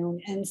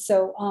afternoon. And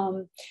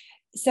so,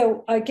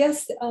 so I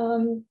guess,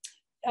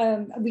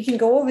 we can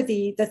go over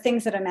the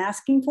things that I'm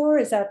asking for.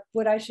 Is that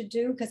what I should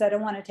do? Because I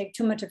don't want to take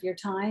too much of your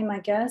time, I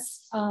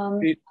guess.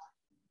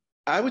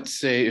 I would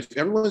say if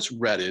everyone's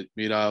read it,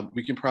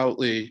 we can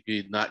probably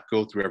not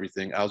go through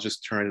everything. I'll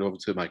just turn it over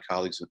to my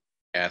colleagues and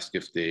ask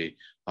if they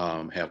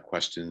have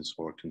questions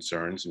or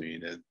concerns,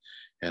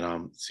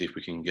 and see if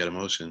we can get a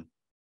motion.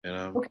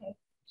 Okay,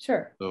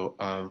 sure. So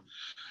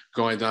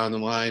going down the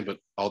line, but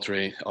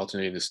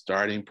alternating the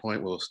starting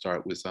point, we'll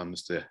start with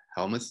Mr.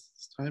 Helmuth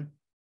this time.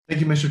 Thank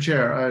you, Mr.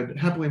 Chair. I'd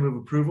happily move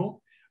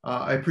approval.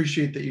 I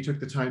appreciate that you took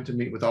the time to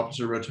meet with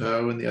Officer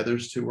Roteau and the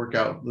others to work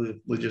out the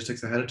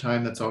logistics ahead of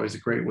time. That's always a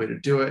great way to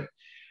do it.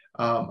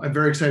 I'm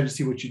very excited to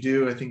see what you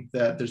do. I think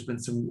that there's been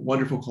some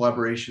wonderful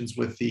collaborations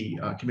with the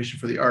Commission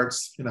for the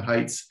Arts in the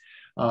Heights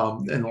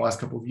in the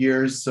last couple of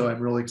years. So I'm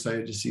really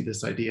excited to see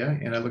this idea,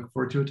 and I look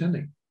forward to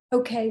attending.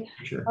 Okay.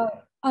 Sure.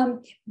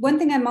 One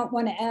thing I might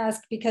want to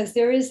ask, because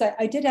there is,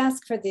 I did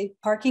ask for the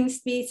parking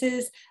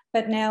spaces,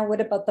 but now what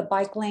about the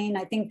bike lane?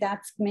 I think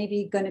that's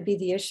maybe going to be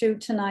the issue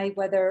tonight,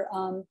 whether,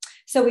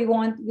 so we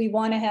want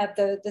to have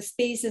the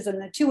spaces on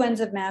the two ends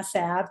of Mass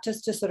Ave,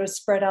 just to sort of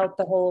spread out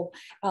the whole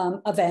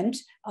event,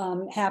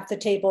 half the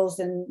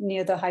tables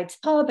near the Heights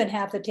Pub and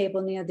half the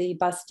table near the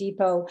bus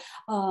depot.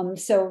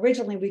 So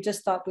originally we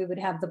just thought we would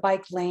have the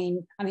bike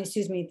lane,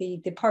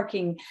 the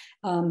parking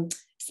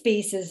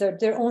spaces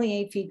they're only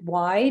 8 feet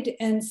wide,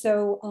 and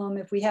so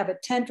if we have a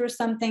tent or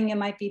something, it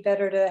might be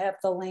better to have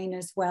the lane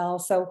as well.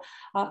 So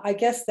I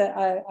guess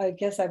I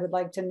would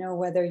like to know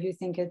whether you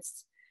think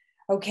it's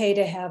okay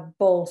to have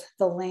both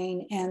the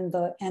lane and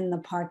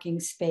the parking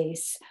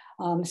space,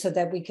 so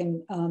that we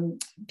can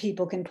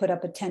people can put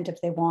up a tent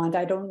if they want.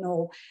 I don't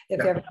know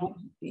if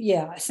everyone.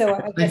 Yeah. So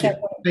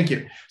Thank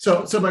you.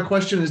 So my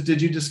question is,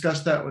 did you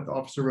discuss that with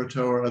Officer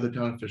Roteau or other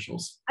town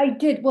officials? I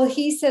did. Well,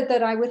 he said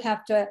that I would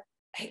have to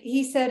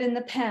he said in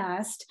the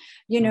past,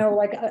 you know,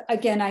 like,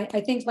 again, I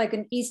think like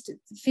an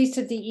Feast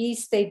of the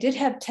East, they did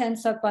have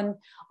tents up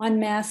on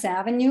Mass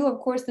Avenue, of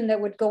course, and that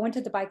would go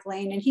into the bike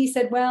lane. And he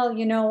said, well,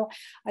 you know,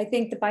 I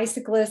think the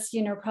bicyclists,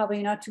 you know,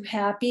 probably not too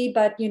happy,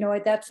 but, you know,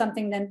 that's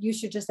something that you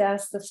should just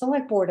ask the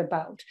select board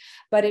about.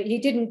 But he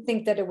didn't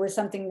think that it was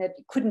something that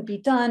couldn't be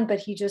done, but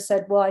he just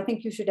said, well, I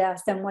think you should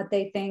ask them what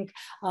they think.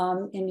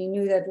 And he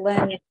knew that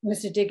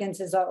Mr.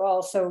 Diggins is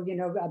also, you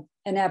know,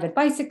 an avid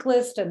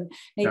bicyclist, and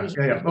maybe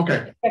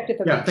okay.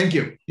 Thank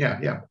you.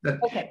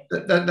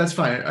 That's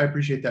fine. I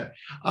appreciate that.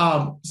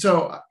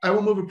 So I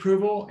will move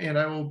approval, and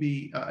I will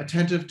be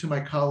attentive to my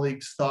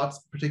colleagues' thoughts,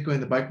 particularly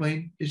in the bike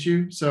lane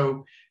issue.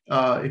 So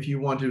if you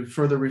want to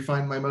further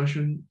refine my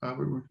motion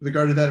with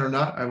regard to that or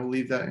not, I will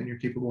leave that in your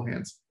capable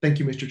hands. Thank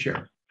you, Mr.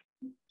 Chair.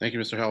 Thank you,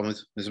 Mr.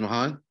 Helmuth. Ms.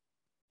 Mahan?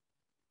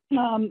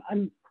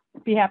 I'm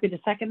be happy to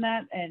second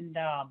that, and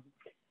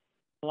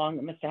along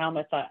with Mr.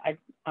 Helmuth,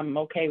 I'm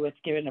okay with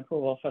giving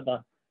approval for the,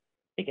 I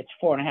think it's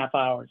 4.5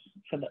 hours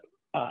for the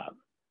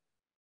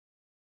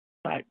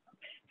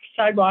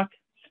sidewalk,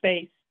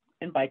 space,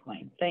 and bike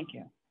lane. Thank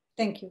you.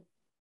 Thank you.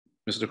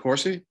 Mr.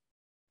 DeCoursey?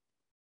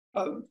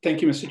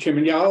 Thank you, Mr.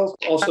 Chairman. Yeah, I'll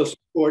also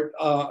support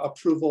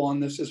approval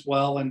on this as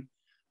well. And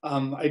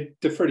I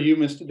defer to you,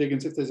 Mr.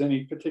 Diggins, if there's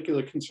any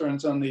particular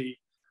concerns on the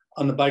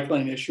bike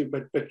lane issue,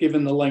 but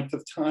given the length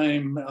of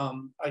time,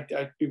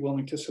 I'd be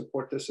willing to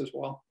support this as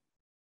well.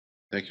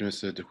 Thank you,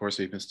 Mr.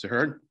 DeCoursey. Mr.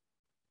 Hurd?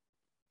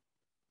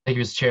 Thank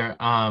you, Mr. Chair.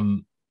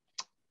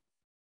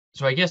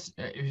 So I guess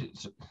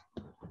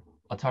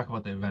I'll talk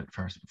about the event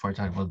first before I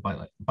talk about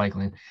the bike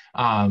lane.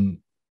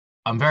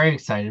 I'm very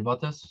excited about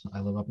this.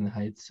 I live up in the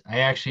Heights. I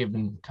actually have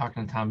been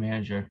talking to the town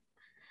manager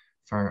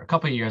for a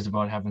couple of years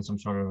about having some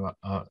sort of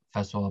a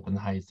festival up in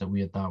the Heights that we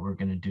had thought we were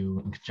going to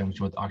do in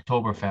conjunction with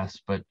Oktoberfest,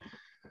 but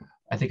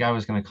I think I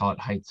was going to call it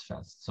Heights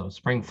Fest. So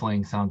Spring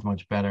Fling sounds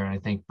much better. I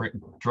think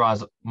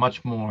draws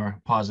much more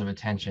positive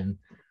attention.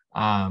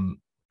 And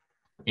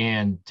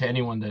to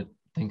anyone that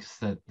thinks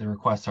that the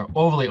requests are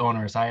overly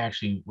onerous, I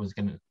actually was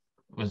going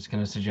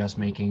to suggest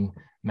making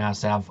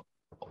Mass Ave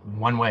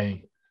one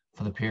way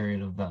for the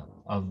period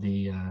of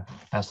the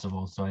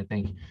festival. So I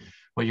think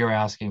what you're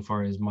asking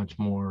for is much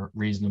more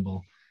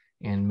reasonable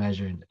and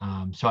measured.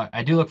 So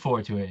I do look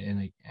forward to it,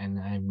 and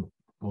I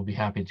will be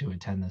happy to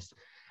attend this.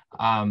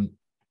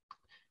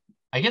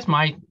 I guess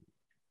my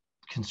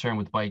concern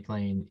with bike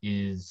lane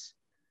is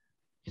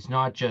it's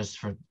not just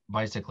for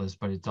bicyclists,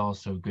 but it's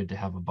also good to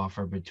have a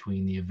buffer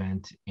between the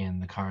event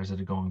and the cars that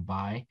are going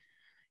by.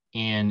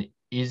 And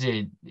is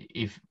it,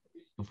 if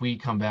we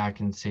come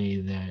back and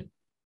say that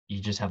you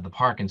just have the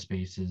parking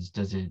spaces,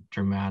 does it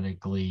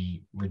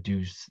dramatically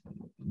reduce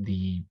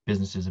the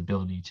business's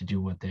ability to do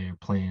what they're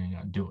planning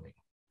on doing?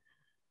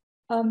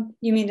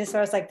 You mean as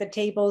far as like the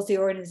tables, the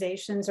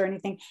organizations, or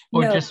anything?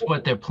 Or no, just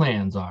what their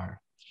plans are?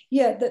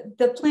 Yeah,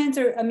 the plans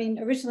are, I mean,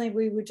 originally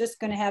we were just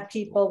going to have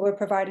people, we're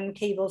providing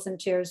tables and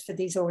chairs for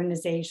these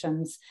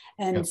organizations.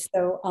 And yep.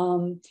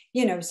 So,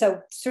 you know,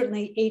 so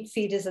certainly 8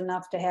 feet is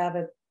enough to have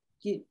a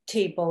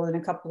table and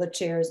a couple of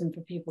chairs and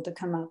for people to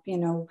come up. You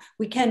know,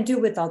 we can do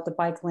without the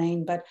bike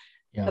lane, but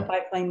yeah, the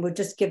bike lane would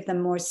just give them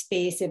more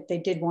space if they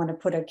did want to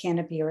put a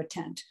canopy or a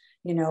tent.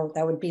 You know,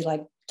 that would be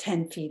like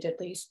 10 feet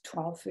at least,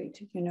 12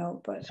 feet, you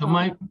know, but. So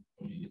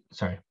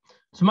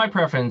so my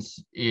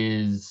preference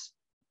is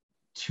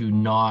to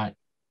not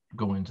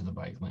go into the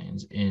bike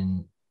lanes,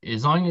 and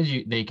as long as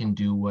they can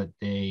do what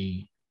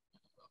they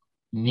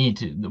need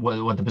to,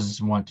 what the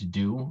business want to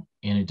do,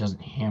 and it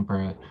doesn't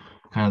hamper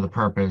kind of the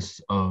purpose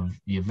of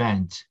the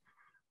event,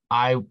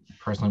 I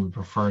personally would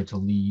prefer to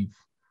leave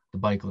the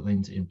bike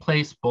lanes in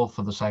place, both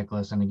for the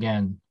cyclists. And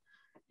again,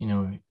 you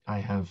know, I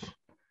have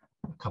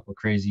a couple of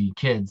crazy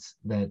kids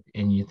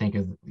and you think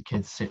of the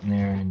kids sitting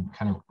there and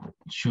kind of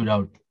shoot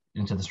out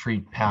into the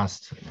street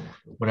past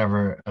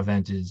whatever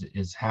event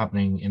is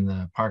happening in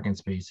the parking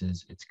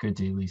spaces. It's good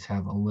to at least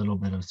have a little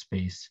bit of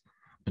space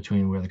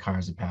between where the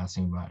cars are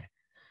passing by.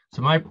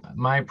 So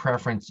my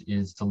preference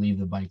is to leave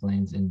the bike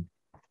lanes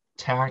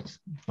intact,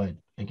 but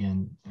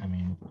again, I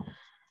mean,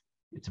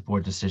 it's a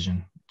board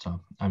decision. So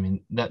I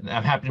mean, that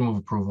I'm happy to move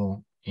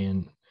approval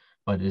in,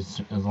 but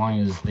as long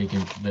as the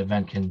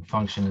event can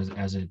function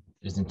as it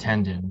is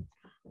intended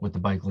with the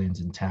bike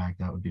lanes intact,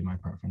 that would be my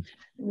preference.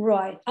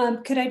 Right.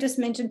 Could I just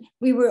mention,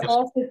 we were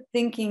also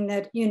thinking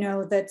that, you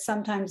know, that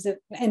sometimes,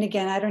 and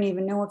again, I don't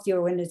even know if the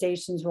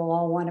organizations will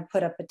all want to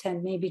put up a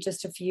tent, maybe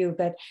just a few,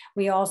 but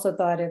we also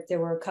thought if there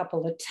were a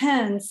couple of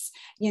tents,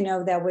 you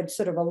know, that would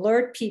sort of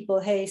alert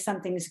people, hey,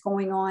 something's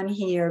going on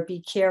here,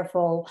 be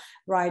careful,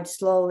 ride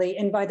slowly.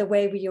 And by the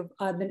way, we've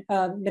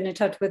been in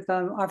touch with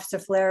Officer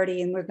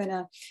Flaherty, and we're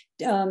going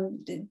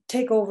to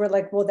take over,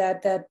 like, well,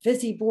 that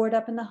Visi board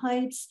up in the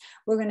Heights,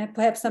 we're going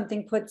to have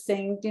something put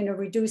saying, you know,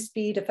 reduce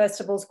speed, a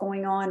festival's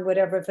going on,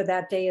 whatever, for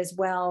that day as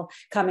well,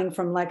 coming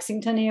from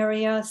Lexington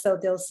area. So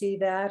they'll see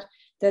that.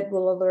 that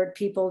will alert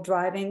people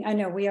driving. I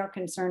know we are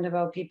concerned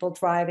about people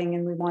driving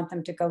and we want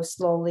them to go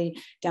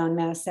slowly down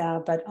Mass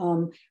Ave, but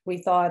we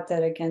thought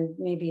that, again,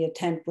 maybe a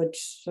tent would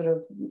sort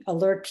of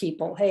alert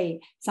people,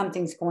 hey,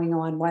 something's going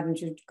on, why don't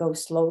you go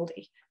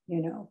slowly,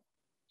 you know?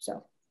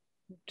 So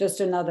just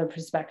another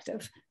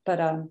perspective, but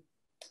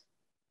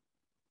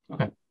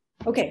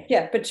okay,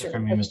 yeah, but sure. For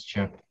me, Mr.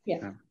 Chair.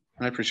 Yeah.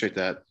 I appreciate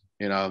that.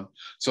 You know,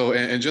 so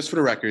and just for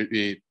the record,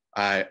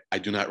 I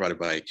do not ride a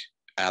bike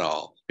at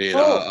all. You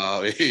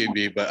know,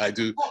 but I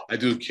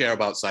do care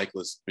about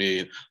cyclists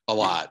a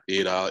lot.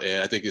 You know,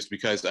 and I think it's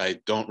because I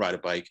don't ride a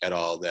bike at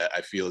all that I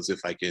feel as if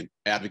I can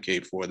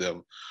advocate for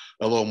them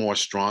a little more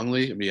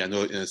strongly. I mean, I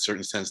know in a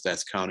certain sense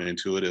that's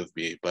counterintuitive,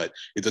 but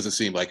it doesn't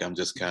seem like I'm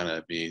just kind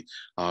of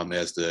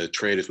as the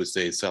traders would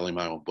say, selling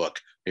my own book.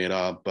 You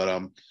know,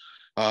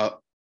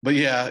 but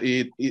yeah,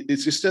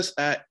 it's just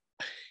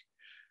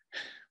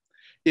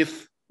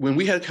if when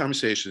we had a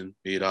conversation,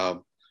 and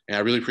I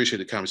really appreciate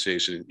the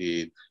conversation.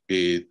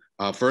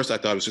 First, I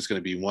thought it was just going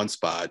to be one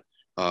spot,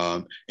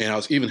 and I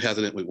was even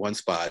hesitant with one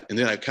spot. And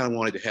then I kind of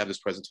wanted to have this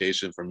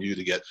presentation from you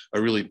to get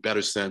a really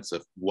better sense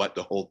of what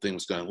the whole thing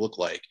was going to look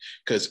like.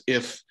 Because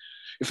if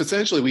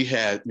essentially we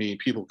had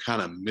people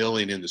kind of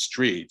milling in the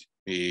street,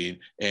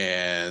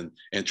 and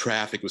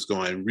traffic was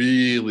going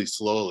really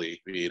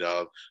slowly,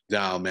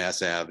 down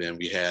Mass Ave, and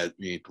we had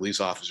police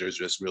officers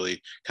just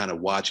really kind of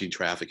watching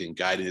traffic and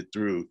guiding it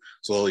through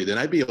slowly, then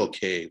I'd be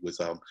okay with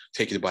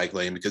taking the bike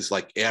lane, because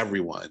like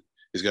everyone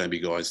is going to be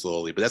going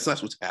slowly, but that's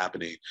not what's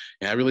happening.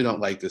 And I really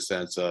don't like the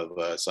sense of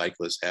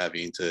cyclists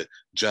having to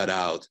jut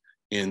out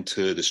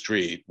into the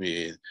street,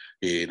 and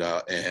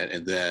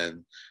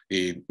then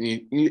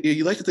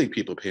you like to think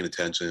people are paying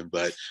attention,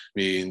 but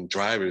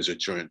drivers are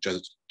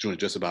doing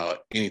just about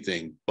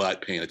anything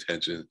but paying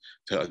attention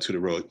to the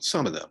road.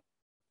 Some of them,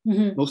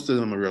 most of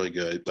them are really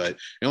good, but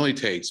it only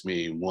takes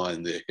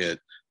one to hit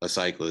a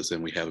cyclist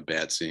and we have a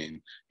bad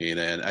scene.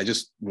 And I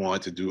just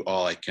want to do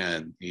all I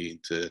can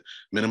to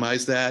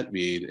minimize that.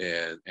 It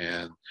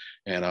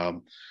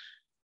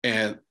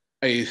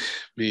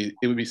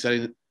would be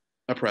setting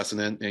a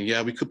precedent, and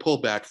yeah, we could pull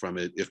back from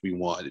it if we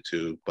wanted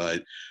to,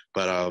 but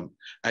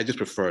I just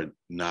prefer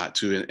not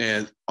to.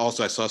 And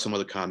also, I saw some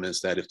other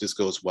comments that if this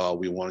goes well,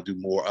 we want to do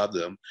more of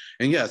them.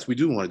 And yes, we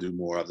do want to do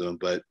more of them,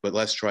 but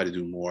let's try to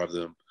do more of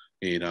them,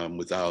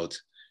 without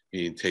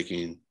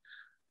taking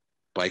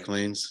bike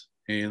lanes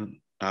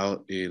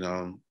out,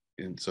 and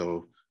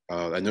so.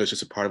 I know it's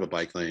just a part of a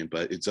bike lane,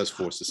 but it does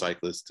force the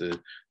cyclists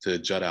to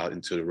jut out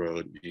into the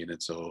road,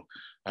 and so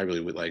I really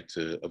would like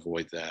to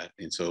avoid that.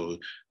 And so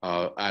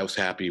I was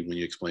happy when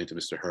you explained to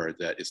Mr. Hurd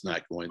that it's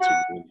not going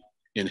to really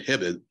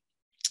inhibit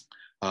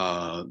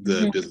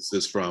the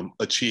businesses from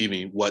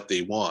achieving what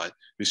they want.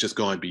 It's just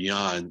going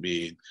beyond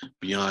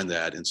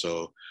that. And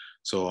so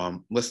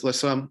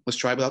let's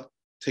try about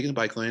taking the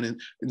bike lane,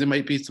 and there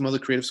might be some other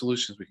creative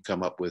solutions we can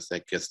come up with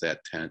that gets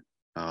that tent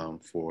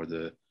for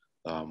the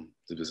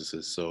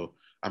businesses. So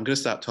I'm going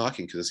to stop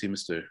talking because I see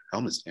Mr.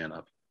 Helmut's hand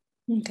up.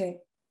 Okay.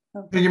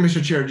 Thank you,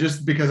 Mr. Chair.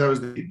 Just because I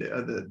was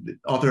the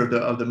author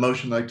of the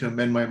motion, I'd like to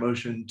amend my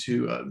motion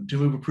to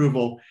move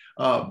approval,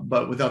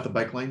 but without the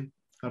bike lane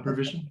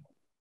provision.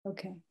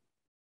 Okay.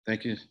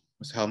 Thank you,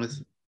 Mr. Helmut.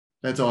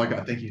 That's all I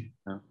got. Thank you.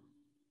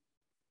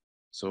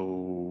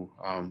 So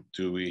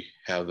do we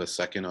have a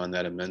second on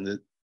that amended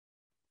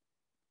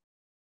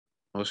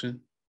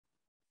motion?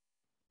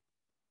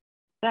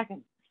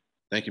 Second.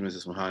 Thank you,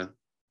 Mrs. Mahan.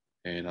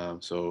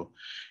 And so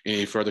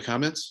any further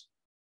comments,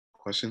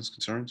 questions,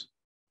 concerns?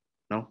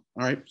 No? All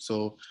right.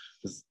 So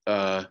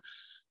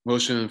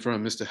motion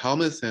from Mr.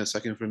 Helmuth and a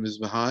second from Ms.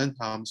 Mahan.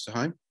 Mr.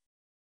 Heim?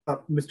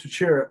 Mr.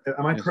 Chair,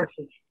 am I Yes.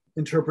 correctly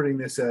interpreting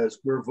this as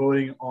we're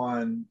voting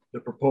on the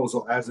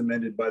proposal as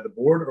amended by the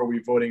board, or are we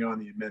voting on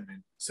the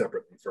amendment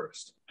separately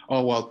first?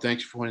 Oh, well, thank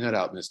you for pointing that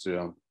out,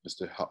 Mr.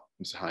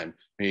 Heim.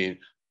 I mean,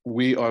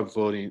 we are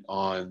voting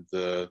on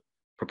the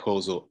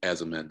proposal as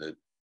amended.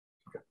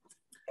 Okay.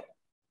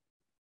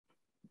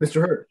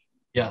 Mr. Hurd?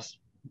 Yes.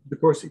 Mr.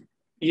 Corsi?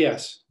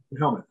 Yes. Mr.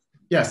 Helmuth?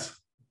 Yes.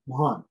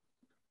 Mahan?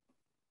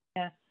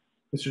 Yes.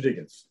 Mr.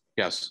 Diggins?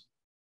 Yes.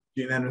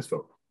 Unanimous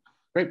vote.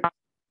 Great.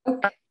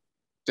 Okay.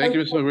 Thank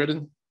you, Mr.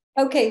 Ridden.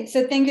 Okay,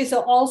 so thank you.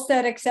 So all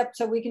set, except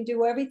so we can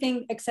do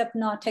everything except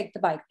not take the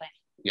bike lane.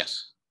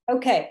 Yes.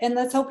 Okay, and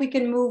let's hope we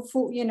can move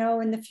forward,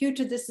 in the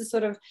future. This is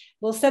sort of,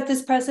 we'll set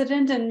this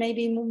precedent and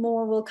maybe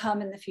more will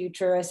come in the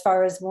future as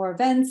far as more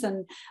events.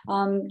 And,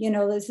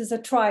 this is a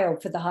trial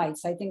for the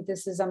Heights. I think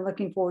this is, I'm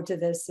looking forward to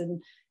this,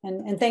 and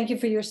thank you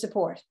for your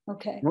support.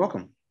 Okay. You're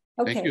welcome.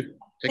 Okay. Thank you.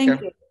 Take Thank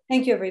care. you.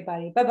 Thank you,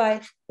 everybody.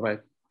 Bye-bye. Bye.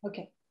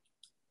 Okay.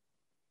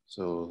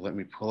 So let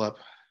me pull up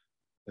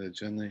the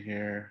agenda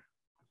here.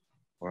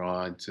 We're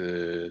on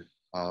to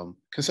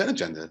consent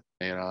agenda.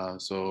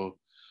 And so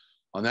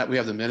on that, we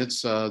have the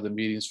minutes, the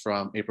meetings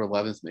from April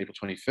 11th and April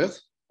 25th.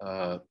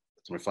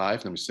 Number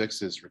 5. Number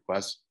 6 is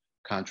request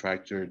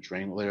contractor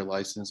drain layer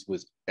license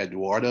with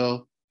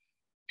Eduardo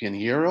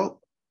Pinheiro.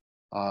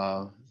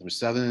 Number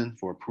 7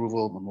 for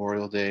approval,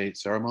 Memorial Day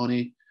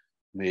ceremony,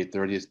 May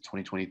 30th,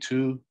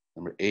 2022.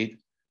 Number 8,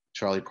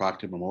 Charlie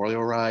Proctor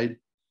Memorial Ride.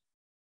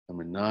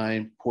 Number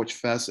 9, Porch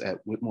Fest at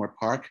Whitmore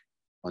Park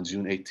on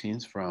June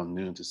 18th from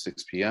noon to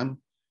 6 p.m.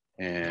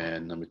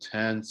 And number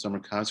 10, Summer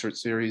Concert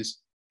Series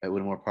at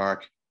Whitmore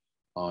Park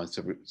on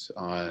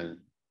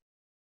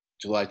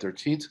July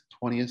 13th,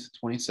 20th,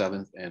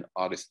 27th, and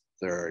August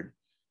 3rd.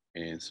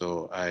 And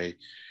so I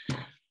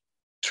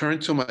turn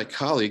to my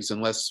colleagues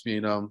unless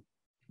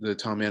the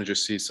town manager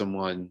sees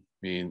someone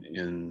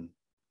in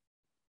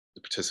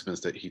the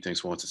participants that he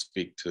thinks wants to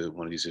speak to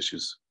one of these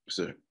issues.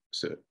 So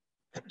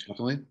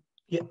Chaplain?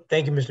 Yeah,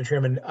 thank you, Mr.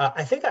 Chairman.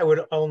 I think I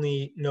would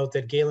only note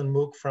that Galen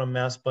Mook from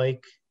Mass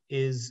Bike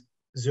is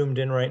zoomed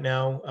in right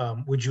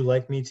now. Would you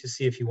like me to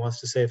see if he wants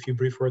to say a few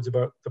brief words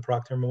about the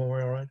Proctor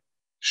Memorial Ride?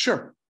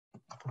 Sure.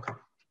 Okay.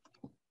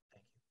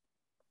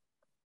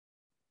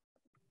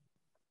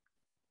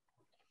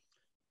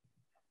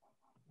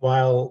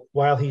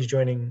 While he's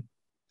joining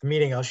the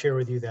meeting, I'll share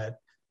with you that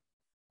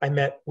I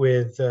met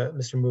with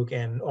Mr. Mook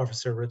and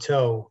Officer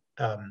Rateau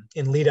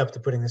in lead up to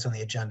putting this on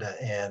the agenda,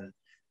 and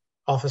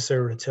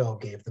Officer Rateau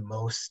gave the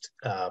most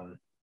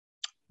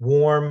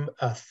warm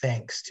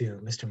thanks to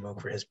Mr. Mook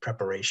for his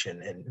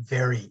preparation and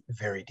very,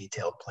 very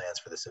detailed plans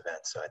for this event.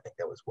 So I think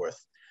that was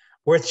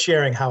worth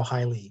sharing how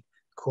highly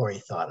Corey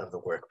thought of the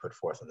work put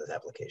forth in this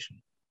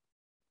application.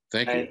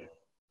 Thank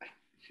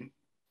you.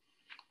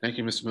 Thank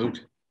you, Mr. Mook.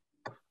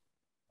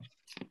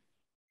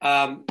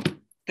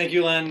 Thank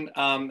you, Len,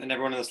 and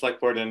everyone on the select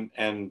board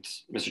and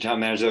Mr. Town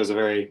Manager. That was a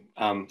very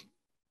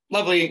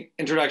lovely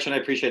introduction. I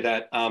appreciate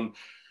that.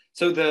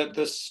 So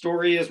the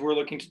story is we're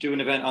looking to do an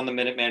event on the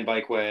Minuteman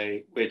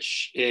Bikeway,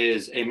 which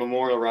is a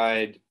memorial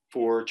ride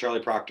for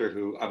Charlie Proctor,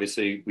 who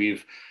obviously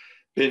we've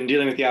been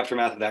dealing with the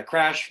aftermath of that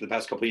crash for the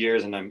past couple of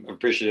years, and I'm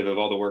appreciative of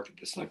all the work that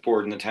the select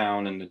board and the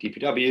town and the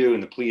DPW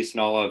and the police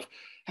and all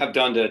have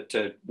done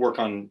to work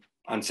on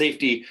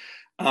safety.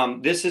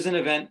 This is an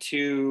event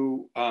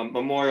to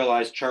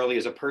memorialize Charlie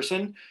as a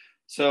person.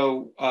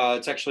 So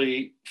it's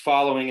actually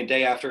following a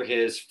day after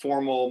his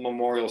formal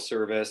memorial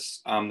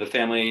service. The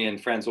family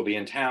and friends will be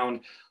in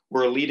town.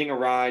 We're leading a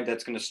ride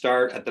that's going to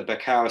start at the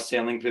Bacow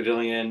Sailing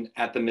Pavilion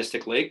at the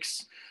Mystic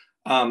Lakes.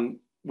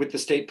 With the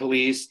state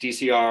police,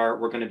 DCR,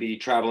 we're going to be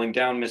traveling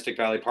down Mystic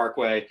Valley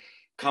Parkway,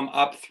 come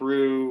up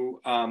through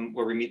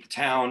where we meet the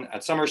town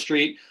at Summer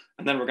Street,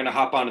 and then we're going to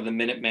hop onto the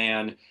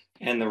Minuteman,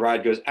 and the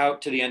ride goes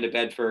out to the end of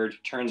Bedford,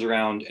 turns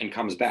around, and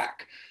comes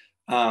back.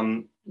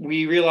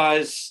 We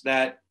realize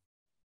that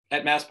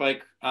at Mass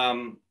Bike,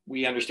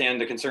 we understand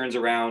the concerns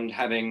around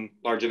having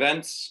large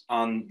events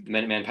on the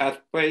Minuteman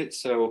pathway.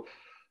 So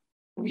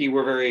we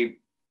were very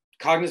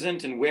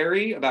cognizant and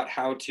wary about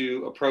how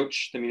to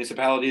approach the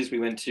municipalities. We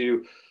went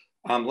to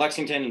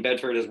Lexington and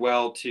Bedford as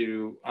well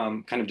to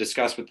kind of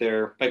discuss with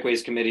their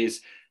bikeways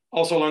committees.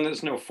 Also learned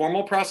there's no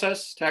formal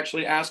process to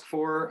actually ask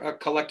for a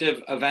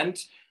collective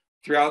event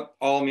throughout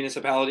all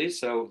municipalities.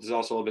 So this is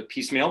also a little bit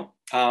piecemeal,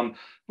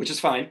 which is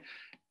fine.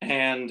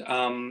 And,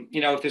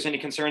 if there's any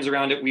concerns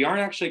around it, we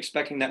aren't actually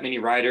expecting that many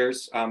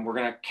riders. We're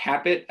going to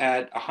cap it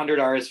at 100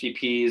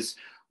 RSVPs.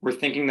 We're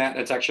thinking that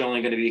that's actually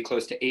only going to be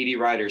close to 80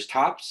 riders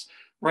tops.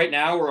 Right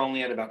now, we're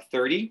only at about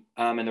 30,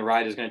 and the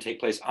ride is going to take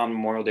place on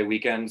Memorial Day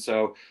weekend.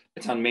 So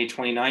it's on May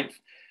 29th.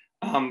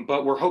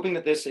 But we're hoping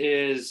that this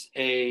is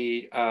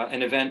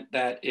an event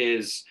that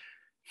is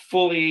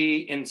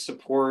fully in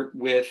support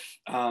with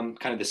kind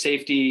of the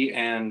safety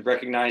and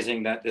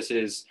recognizing that this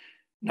is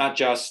not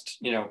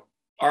just,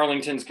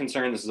 Arlington's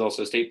concern. This is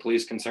also state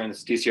police concern. This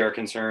is DCR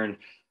concern,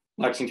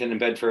 Lexington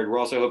and Bedford. We're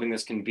also hoping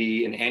this can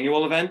be an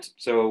annual event.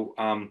 So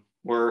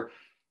we're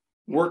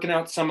working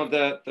out some of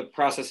the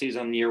processes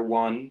on year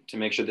one to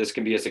make sure this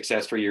can be a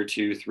success for year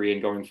 2, 3,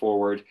 and going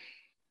forward.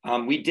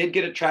 We did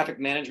get a traffic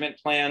management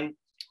plan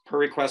per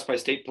request by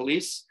state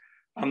police.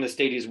 The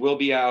stadies will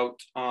be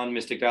out on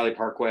Mystic Valley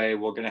Parkway.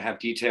 We're going to have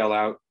detail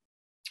out.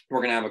 We're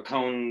going to have a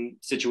cone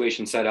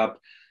situation set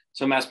up.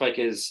 So Mass Bike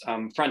is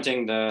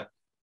fronting the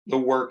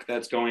work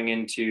that's going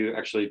into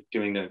actually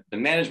doing the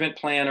management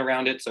plan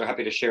around it. So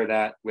happy to share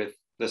that with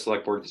the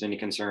select board if there's any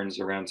concerns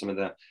around some of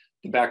the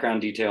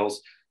background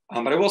details.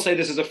 But I will say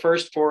this is a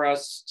first for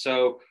us.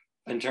 So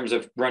in terms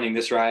of running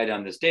this ride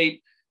on this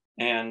date,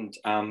 and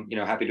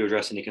happy to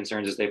address any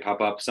concerns as they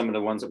pop up. Some of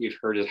the ones that we've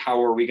heard is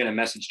how are we going to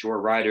message to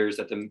our riders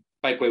that the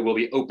bikeway will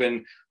be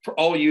open for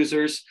all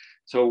users.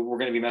 So we're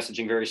going to be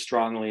messaging very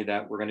strongly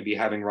that we're going to be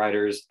having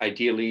riders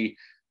ideally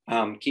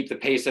keep the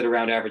pace at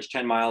around average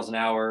 10 miles an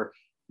hour.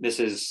 This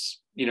is,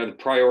 the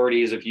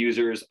priorities of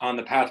users on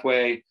the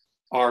pathway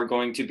are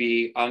going to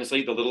be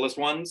honestly the littlest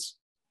ones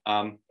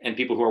and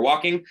people who are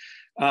walking.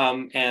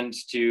 We're going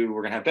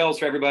to have bells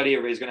for everybody.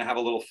 Everybody's going to have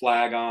a little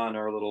flag on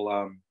or a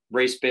little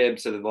race bib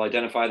so that they'll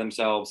identify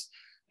themselves.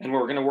 And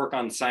we're going to work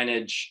on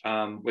signage,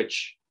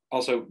 which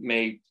also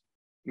may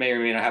or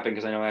may not happen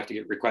because I know I have to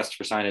get requests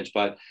for signage,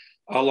 but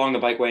along the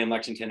bikeway in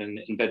Lexington and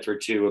in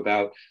Bedford too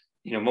about,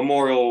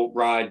 memorial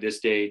ride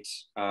this date,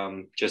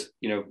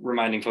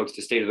 reminding folks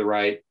to stay to the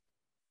right,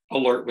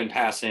 alert when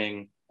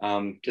passing,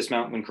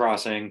 dismount when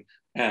crossing,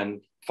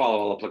 and follow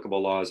all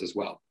applicable laws as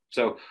well.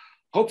 So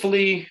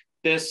hopefully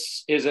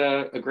this is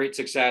a great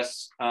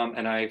success,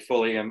 and I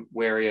fully am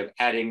wary of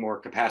adding more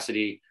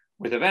capacity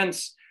with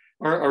events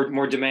or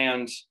more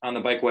demand on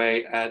the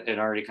bikeway at an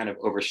already kind of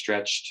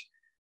overstretched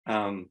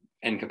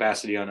end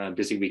capacity on a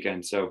busy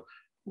weekend. So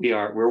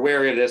we're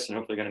wary of this and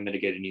hopefully going to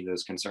mitigate any of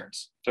those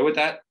concerns. So with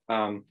that,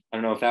 I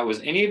don't know if that was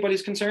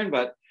anybody's concern,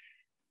 but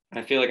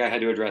I feel like I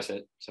had to address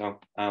it. So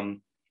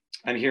I'm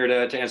here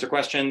to answer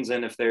questions,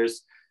 and if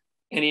there's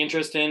any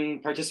interest in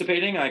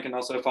participating, I can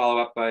also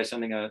follow up by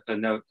sending a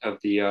note of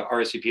the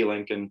RSVP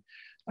link. And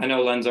I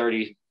know Len's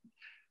already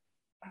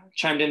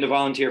chimed in to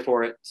volunteer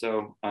for it.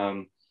 So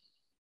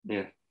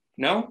yeah,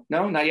 no,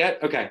 not yet.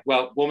 Okay,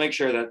 well, we'll make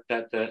sure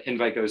that the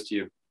invite goes to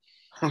you.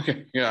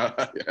 Okay, yeah,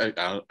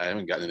 I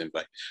haven't gotten an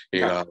invite.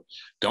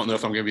 Don't know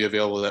if I'm going to be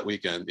available that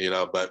weekend,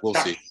 but we'll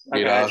see.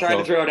 Okay, I tried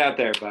to throw it out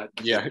there, but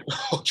yeah,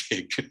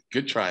 okay,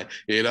 good try.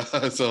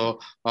 So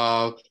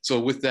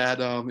with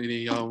that,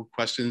 any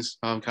questions,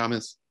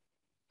 comments,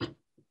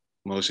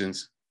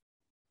 motions?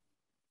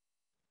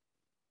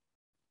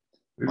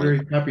 We're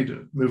very happy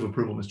to move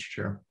approval, Mr.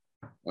 Chair.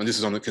 And this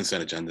is on the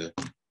consent agenda.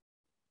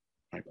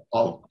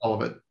 All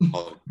of it.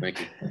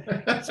 Thank you.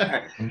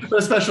 But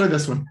especially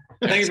this one.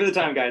 Thank you for the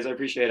time, guys. I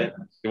appreciate it.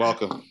 You're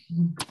welcome.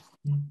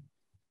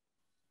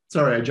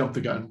 Sorry, I jumped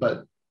the gun,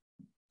 but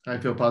I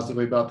feel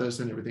positively about this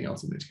and everything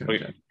else in this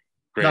content. Okay.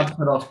 Great. Not to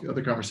cut off the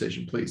other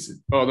conversation, please.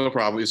 Oh, no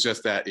problem. It's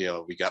just that,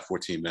 we got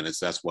 14 minutes.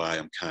 That's why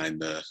I'm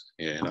kind of,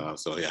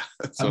 so yeah.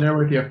 So, I'm there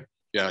with you.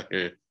 Yeah,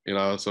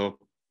 so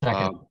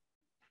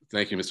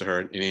thank you, Mr.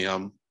 Hurd. Any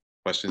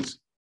questions,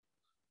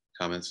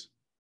 comments?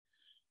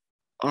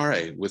 All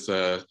right, with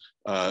a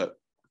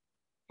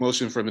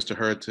motion for Mr.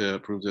 Hurd to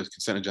approve the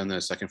consent agenda,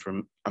 a second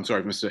from, I'm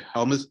sorry, Mr.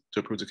 Helmuth to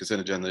approve the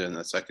consent agenda, and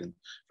a second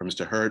from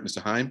Mr. Hurd.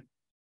 Mr. Heim?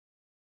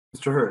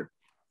 Mr. Hurd.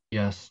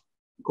 Yes.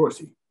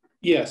 DeCoursey.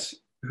 Yes.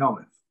 Mr.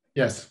 Helmuth.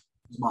 Yes.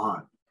 Ms.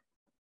 Mahan.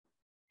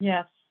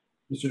 Yes.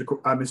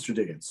 Mr.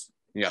 Diggins.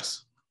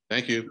 Yes,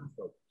 thank you.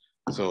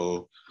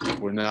 So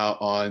we're now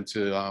on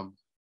to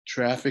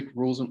traffic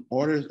rules and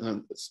orders.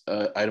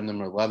 Item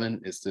number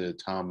 11 is the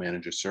town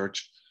manager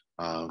search,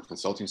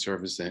 consulting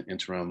service and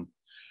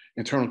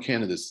internal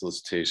candidate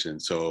solicitation.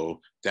 So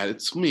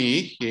that's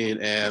me,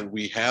 and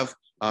we have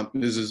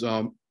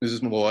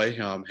Mrs. Malloy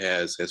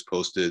has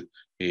posted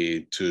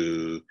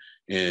to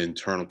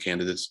internal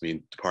candidates,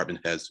 department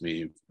heads,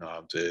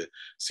 to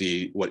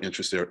see what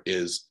interest there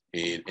is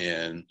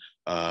in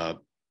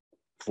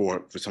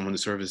for someone to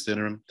serve as the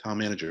interim town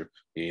manager.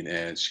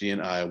 And she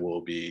and I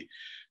will be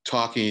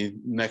talking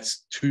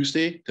next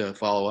Tuesday to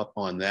follow up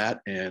on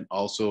that. And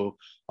also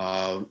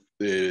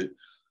the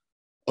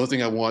other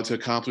thing I want to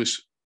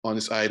accomplish on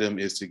this item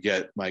is to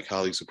get my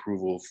colleagues'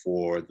 approval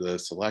for the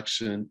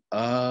selection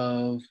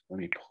of, let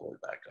me pull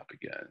it back up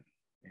again,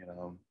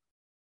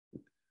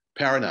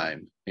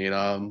 paradigm,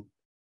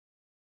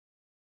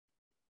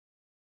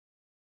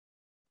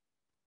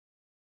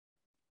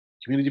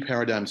 Community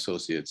Paradigm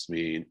Associates,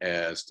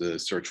 as the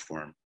search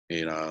firm.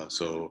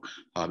 So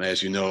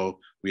as you know,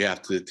 we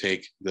have to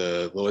take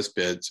the lowest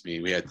bids.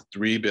 We had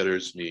 3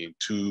 bidders.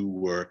 2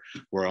 were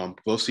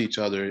close to each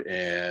other,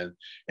 and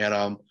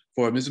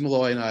for Ms.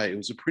 Malloy and I, it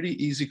was a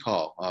pretty easy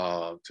call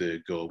to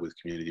go with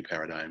Community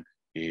Paradigm.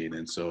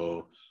 And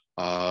so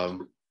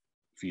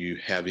if you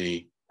have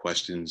any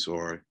questions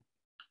or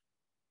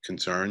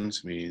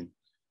concerns,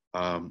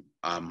 I'm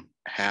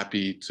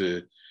happy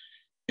to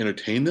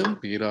entertain them.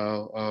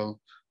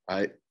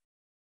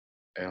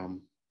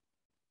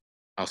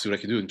 I'll see what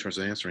I can do in terms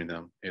of answering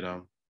them.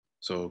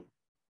 So.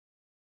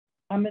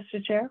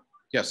 Mr. Chair.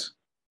 Yes.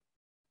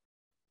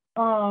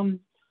 I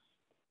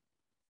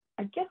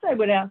guess I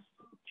would ask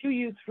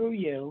through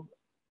you.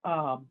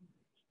 I'm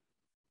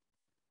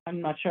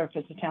not sure if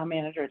it's a town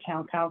manager or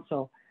town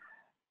council.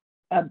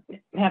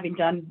 Having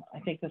done, I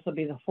think this will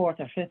be the 4th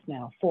or 5th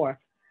now. 4th.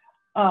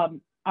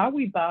 Are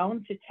we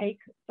bound to take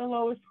the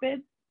lowest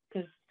bid?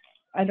 Because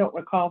I don't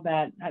recall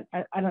that.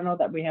 I don't know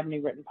that we have any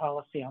written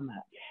policy on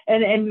that.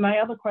 And my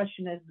other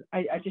question is,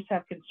 I just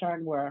have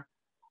concern where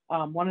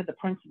one of the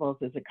principals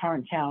is a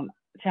current town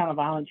of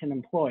Arlington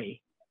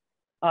employee.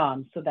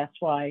 So that's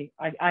why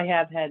I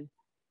have had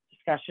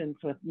discussions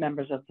with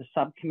members of the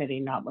subcommittee,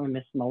 not with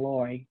Ms.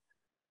 Malloy,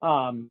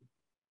 not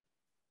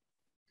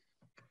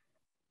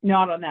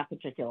on that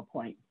particular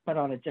point, but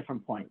on a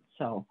different point.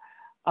 So,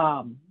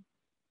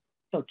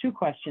 so 2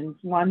 questions.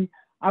 1,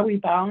 are we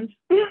bound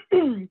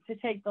to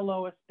take the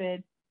lowest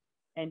bid?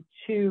 And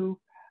 2,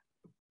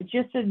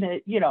 just in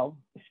the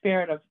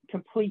spirit of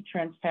complete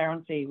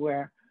transparency,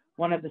 where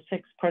one of the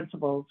 6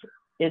 principals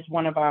is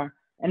one of our,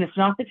 and it's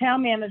not the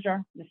town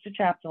manager, Mr.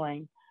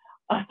 Chapdelaine,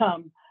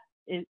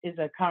 is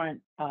a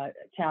current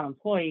town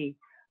employee.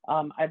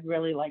 I'd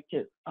really like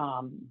to,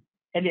 and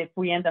if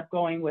we end up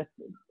going with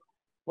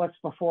what's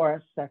before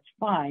us, that's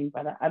fine,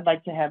 but I'd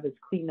like to have as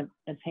clean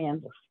as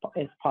hands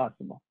as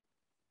possible.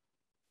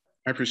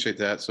 I appreciate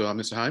that. So,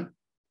 Mr. Heim?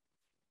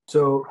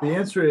 So the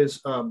answer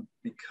is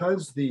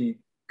because the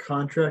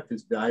contract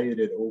is valued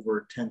at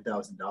over $10,000,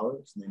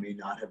 and they may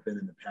not have been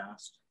in the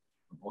past,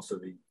 Also,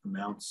 the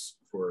amounts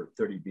for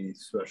 30B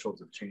thresholds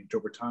have changed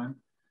over time.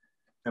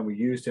 And we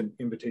used an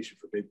invitation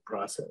for bid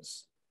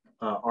process.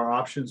 Our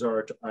options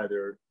are to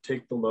either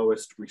take the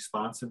lowest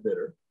responsive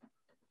bidder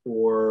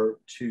or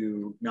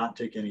to not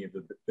take any of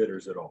the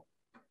bidders at all.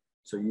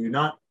 So you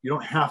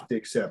don't have to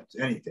accept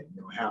anything.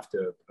 You don't have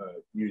to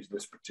use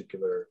this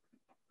particular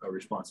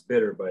responsive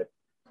bidder, but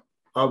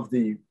of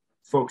the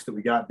folks that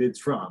we got bids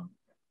from,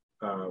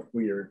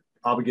 we are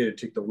obligated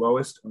to take the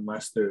lowest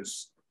unless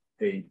there's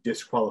a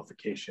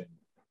disqualification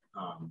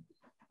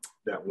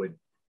that would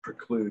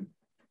preclude,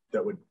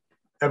 that would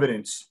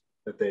evidence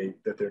that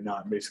they're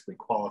not basically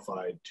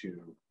qualified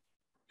to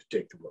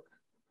take the work.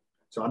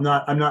 So I'm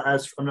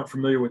not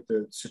familiar with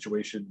the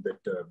situation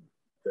that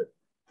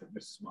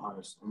Mrs. Mahan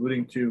is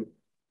alluding to,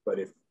 but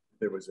if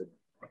they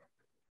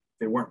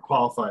weren't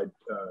qualified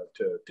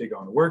to take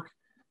on the work,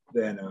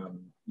 then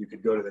you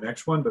could go to the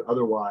next one. But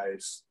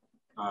otherwise,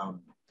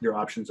 your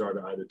options are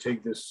to either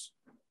take this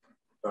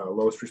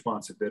lowest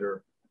responsive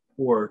bidder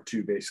or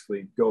to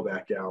basically go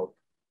back out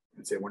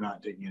and say, we're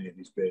not taking any of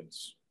these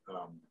bids.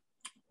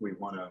 We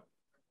want to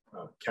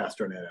cast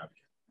our net out.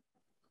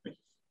 Thank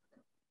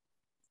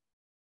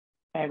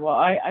you. Okay, well,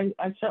 I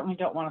certainly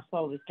don't want to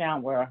slow this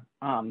down where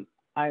I've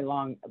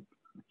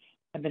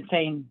been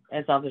saying,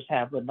 as others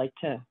have, would like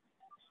to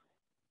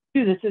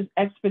do this as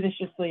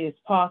expeditiously as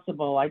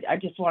possible. I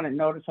just want to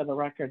note for the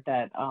record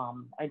that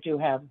I do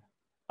have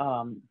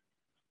a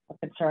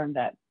concern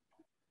that,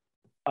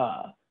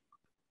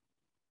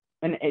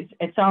 and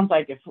it sounds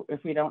like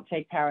if we don't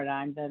take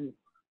Paradigm, then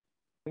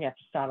we have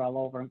to start all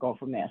over and go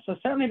from there. So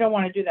certainly don't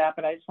want to do that,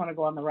 but I just want to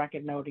go on the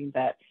record noting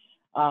that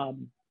I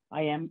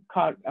am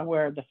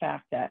aware of the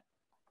fact that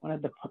one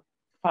of the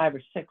 5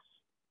 or 6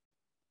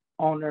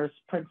 owners,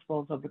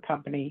 principals of the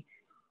company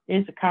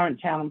is a current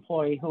town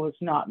employee who is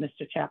not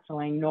Mr.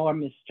 Chapdelaine nor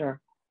Mr.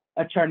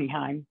 Attorney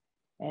Heim.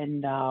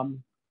 And I'll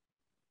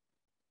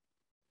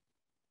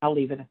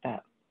leave it at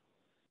that.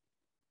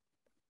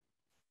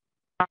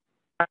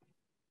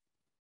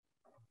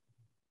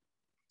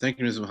 Thank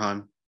you, Ms.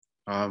 Mahan.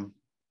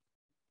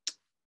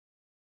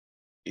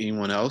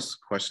 Anyone else?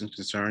 Questions,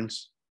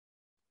 concerns?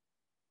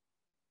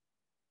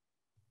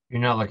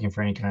 You're not looking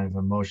for any kind of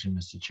a motion,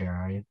 Mr. Chair,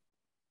 are you?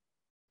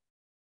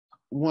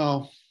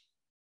 Well,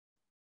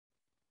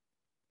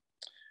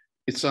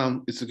 it's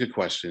a good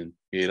question.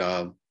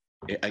 I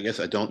guess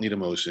I don't need a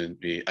motion.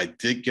 I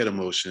did get a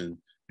motion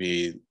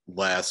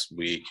last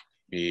week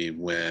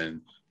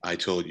when I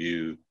told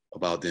you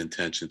about the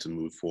intention to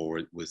move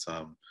forward with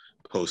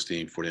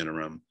posting for the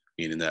interim,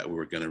 meaning that we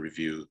were going to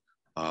review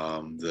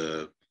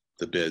the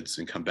bids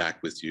and come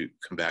back to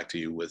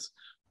you with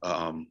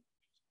a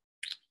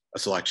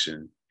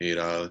selection.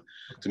 To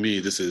me,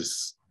 this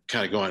is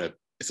kind of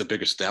it's a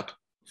bigger step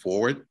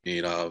forward,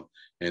 and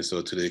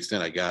so to the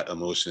extent I got a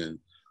motion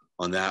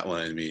on that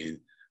one,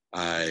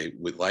 I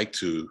would like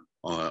to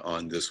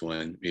on this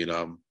one.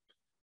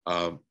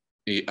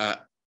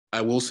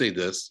 I will say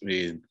this.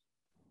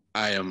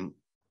 I am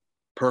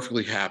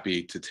perfectly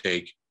happy to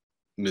take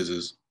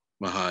Mrs.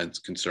 Mahan's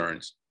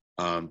concerns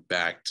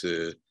back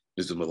to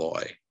Mrs.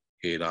 Malloy,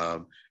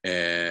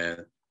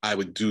 and I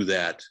would do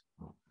that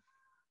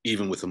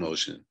even with a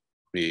motion.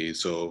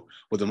 So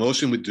what the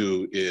motion would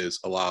do is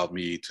allow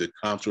me to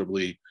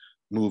comfortably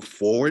move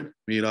forward.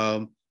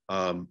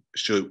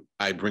 Should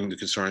I bring the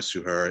concerns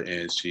to her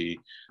and she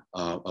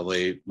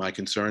allay my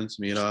concerns?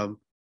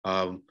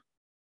 Well,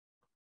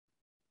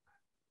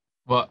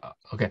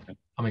 okay,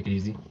 I'll make it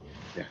easy.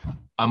 Yeah.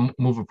 I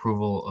move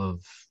approval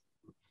of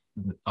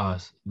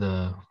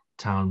the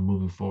town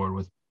moving forward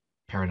with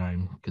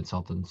Paradigm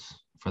Consultants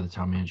for the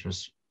town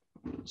manager's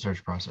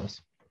search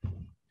process.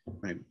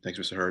 Right. Thanks,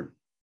 Mr. Hurd.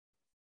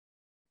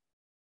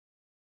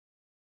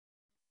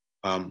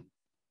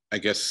 I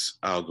guess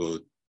I'll go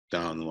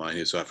down the line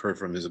here. So I've heard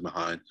from Mrs.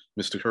 Mahan.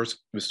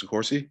 Mr.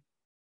 Corsi?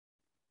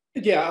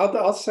 Yeah,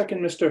 I'll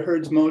second Mr.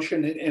 Hurd's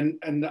motion.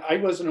 And I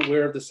wasn't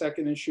aware of the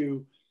second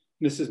issue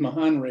Mrs.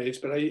 Mahan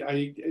raised, but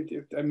I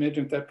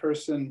imagine if that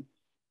person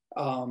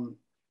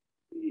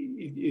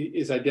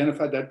is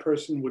identified, that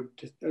person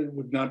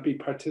would not be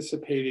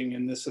participating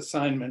in this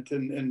assignment.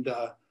 And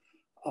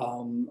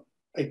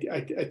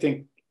I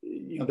think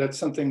that's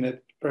something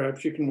that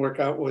perhaps you can work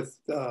out with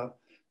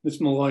Ms.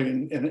 Malloy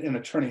and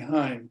Attorney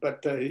Heim.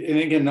 But and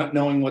again, not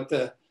knowing what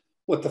the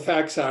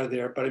facts are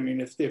there, but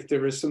if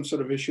there is some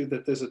sort of issue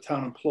that there's a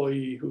town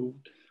employee who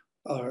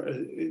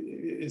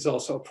is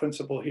also a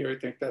principal here, I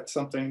think that's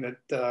something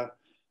that,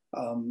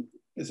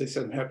 as I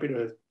said, I'm happy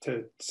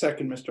to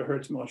second Mr.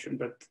 Hurd's motion,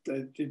 but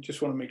I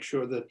just want to make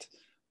sure that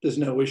there's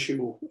no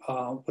issue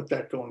with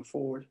that going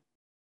forward.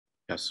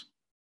 Yes.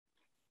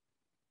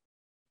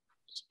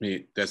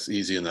 That's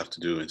easy enough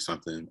to do and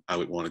something I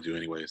would want to do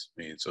anyways.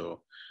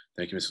 So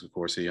thank you, Mr.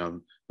 Corsi.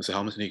 Mr.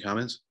 Helmuth, any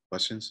comments,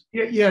 questions?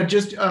 Yeah.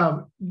 Just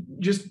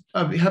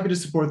I'd be happy to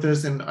support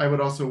this, and I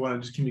would also want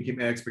to just communicate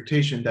my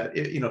expectation that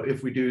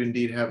if we do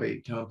indeed have a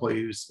town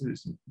employee who's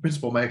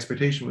principal, my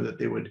expectation was that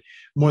they would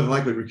more than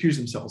likely recuse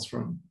themselves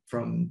from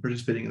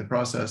participating in the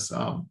process,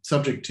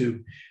 subject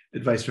to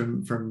advice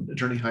from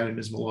Attorney Hyde and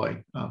Ms.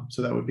 Malloy.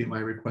 So that would be my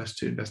request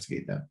to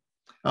investigate that.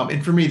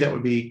 And for me, that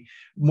would be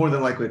more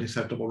than likely an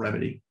acceptable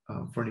remedy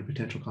for any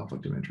potential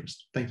conflict of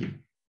interest. Thank you.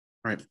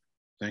 All right,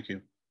 thank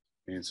you.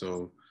 And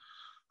so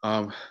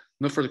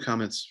no further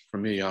comments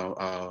from me.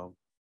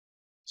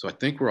 So I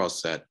think we're all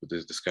set with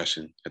this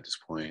discussion at this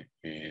point.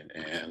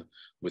 And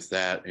with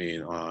that,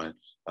 and on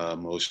a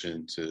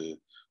motion to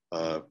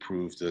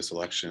approve the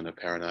selection of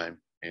Paradigm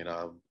and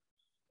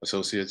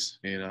Associates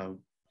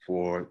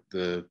for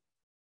the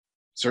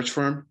search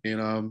firm,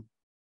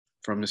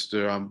 from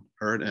Mr.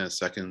 Hurd, and a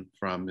second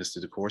from Mr.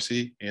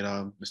 DeCourcy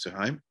and Mr.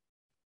 Heim.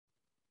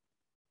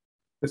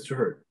 Mr.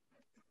 Hurd.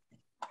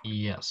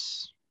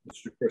 Yes.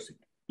 Mr. DeCourcy.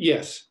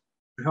 Yes.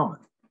 Mr. Hellman.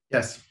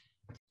 Yes.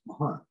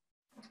 Mahan.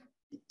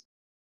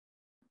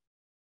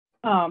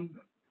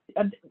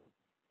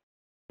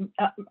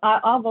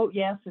 I'll vote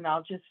yes, and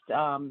I'll just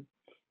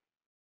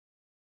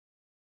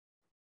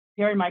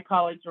hearing my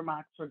colleagues'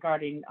 remarks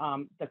regarding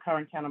the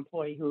current town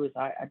employee who is,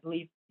 I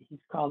believe he's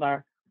called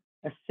our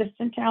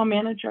assistant town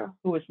manager,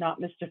 who is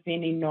not Mr.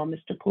 Feeney nor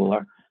Mr.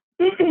 Pooler,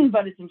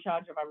 but is in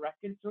charge of our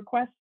records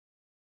request.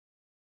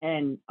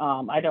 And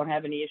I don't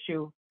have any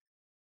issue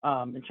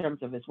in terms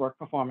of his work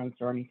performance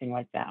or anything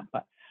like that.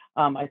 But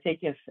I think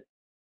if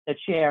the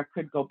chair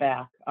could go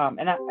back,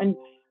 and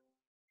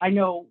I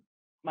know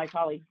my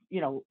colleagues,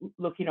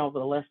 looking over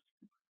the list,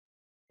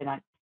 and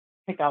I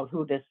pick out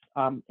who this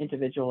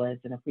individual is,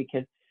 and if we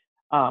could,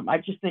 I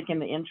just think in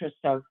the interest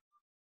of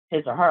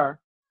his or her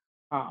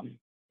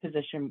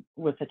position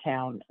with the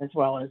town, as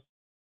well as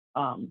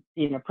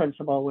being a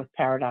principal with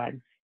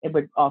Paradigm, it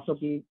would also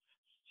be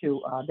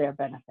to their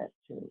benefit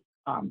to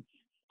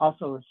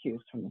also recuse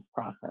from this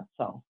process.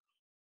 So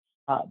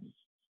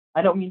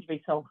I don't mean to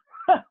be so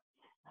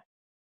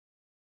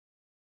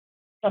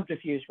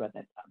subterfuge with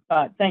it,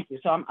 but thank you.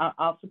 So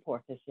I'll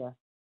support this. Yes.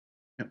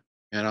 Yeah.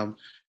 And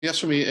yes,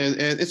 for me, and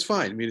it's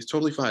fine. I mean, it's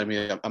totally fine. I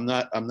mean, I'm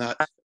not.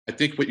 I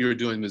think what you're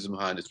doing, Ms.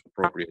 Mahan, is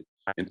appropriate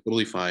and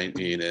totally fine,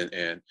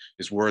 and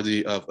is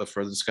worthy of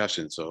further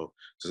discussion. So,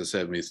 as I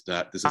said, I mean,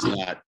 this is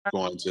not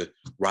going to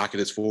rocket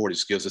us forward. It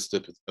just gives us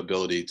the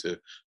ability to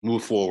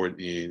move forward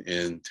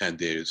in 10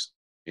 days.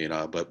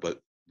 But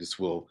this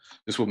will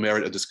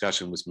merit a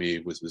discussion with me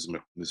with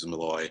Ms.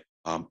 Malloy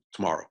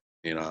tomorrow.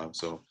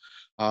 So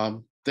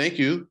thank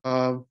you.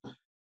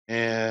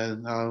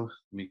 And let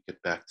me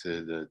get back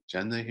to the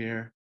agenda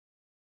here.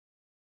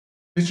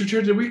 Mr.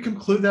 Chair, did we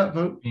conclude that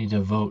vote? We need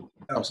to vote.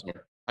 I'm sorry.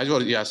 I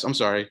voted yes. I'm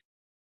sorry.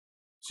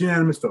 It's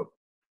unanimous vote.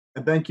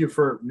 And thank you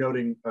for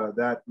noting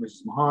that,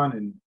 Mrs.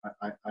 Mahan,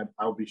 and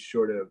I'll be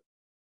sure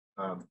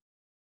to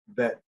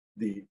vet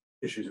the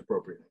issues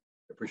appropriately.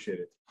 I appreciate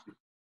it.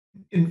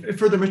 And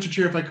further, Mr.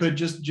 Chair, if I could,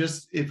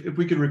 just if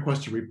we could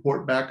request a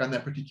report back on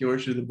that particular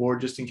issue to the board,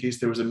 just in case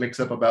there was a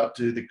mix-up about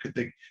the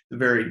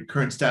very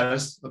current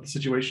status of the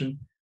situation.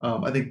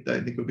 I think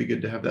it would be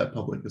good to have that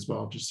public as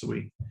well, just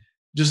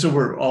so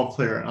we're all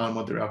clear on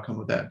what the outcome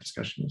of that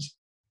discussion is.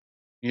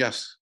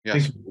 Yes.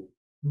 Yes,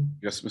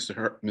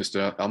 Mr.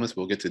 Elmas,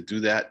 we'll get to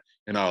do that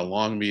in our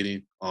long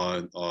meeting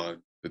on the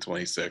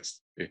 26th.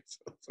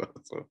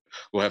 So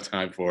we'll have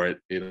time for it.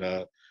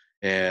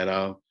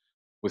 And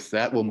with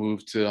that, we'll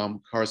move to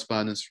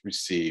correspondence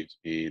received.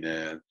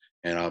 And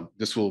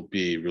this will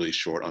be really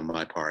short on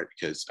my part,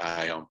 because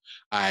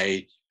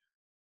I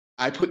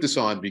put this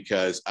on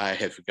because I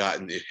had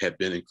forgotten it had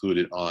been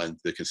included on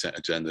the consent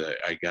agenda.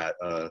 I got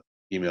an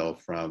email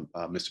from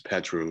Mr.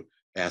 Petru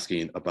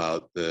asking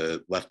about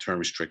the left turn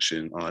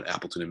restriction on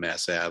Appleton and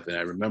Mass Ave. And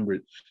I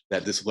remembered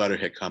that this letter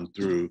had come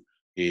through,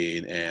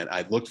 and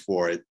I looked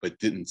for it, but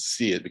didn't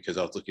see it because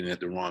I was looking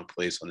at the wrong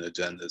place on the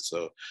agenda.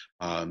 So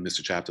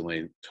Mr.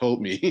 Chapdelaine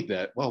told me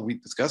that, well, we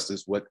discussed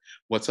this,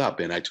 what's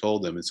up? And I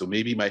told them, and so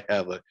maybe he might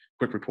have a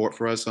quick report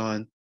for us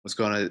on what's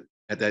going on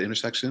at that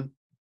intersection.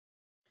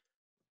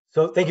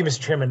 So thank you, Mr.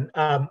 Chairman.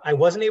 I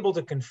wasn't able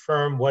to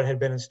confirm what had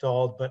been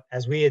installed, but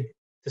as we had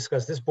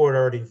discussed, this board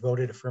already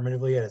voted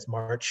affirmatively at its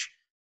March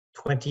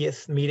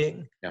 20th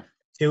meeting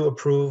to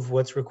approve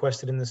what's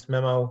requested in this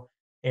memo.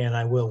 And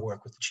I will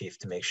work with the chief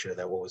to make sure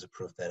that what was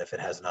approved, that if it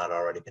has not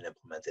already been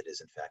implemented,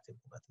 is in fact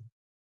implemented.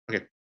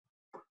 Okay,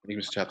 thank you,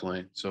 Mr.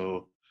 Chapdelaine.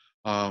 So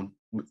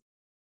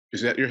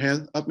is that your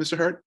hand up, Mr.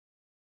 Hurd?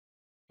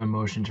 A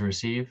motion to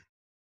receive.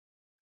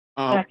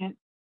 Second.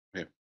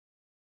 Okay.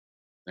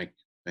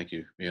 Thank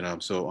you.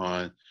 So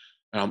on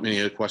any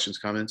other questions,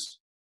 comments?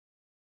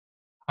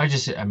 I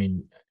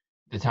mean,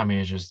 the town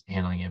manager's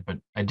handling it, but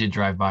I did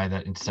drive by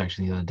that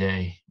intersection the other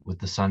day with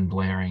the sun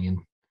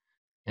blaring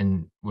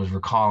and was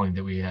recalling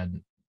that we had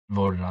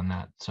voted on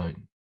that. So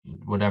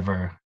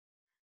whatever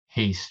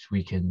haste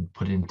we can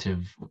put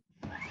into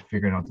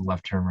figuring out the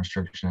left turn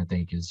restriction, I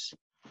think is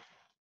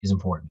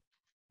important.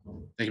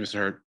 Thank you, Mr.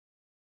 Hurd.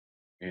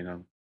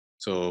 And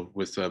so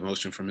with a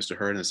motion from Mr.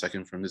 Hurd and a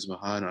second from Ms.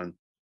 Mahan on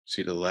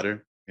receipt of the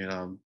letter,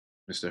 and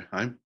Mr.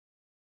 Heim.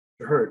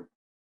 Mr. Hurd.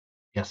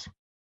 Yes.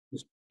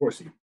 Mr.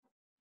 Corsi.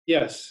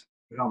 Yes.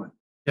 Mr. Hellman.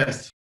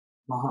 yes.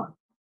 Mahan.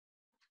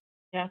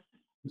 Yes.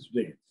 Mr.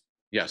 Diggins.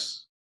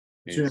 Yes.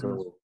 Sure.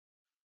 So,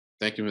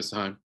 thank you, Mr.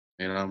 Heim.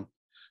 And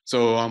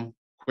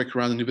quick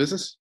round of new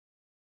business.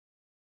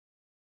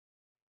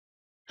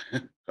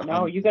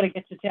 No, you got to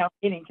get to town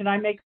meeting. Can I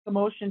make a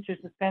motion to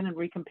suspend and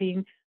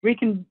reconvene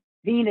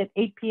at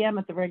 8 p.m.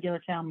 at the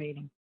regular town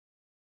meeting?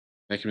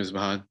 Thank you, Ms.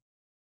 Mahan.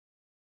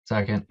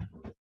 Second.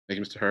 Thank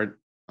you, Mr. Hurd.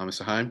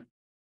 Mr. Heim.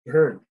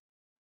 Hurd.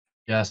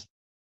 Yes.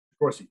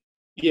 Dorsey.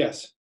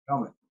 Yes.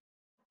 Hellman.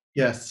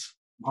 Yes.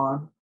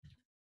 Hahn.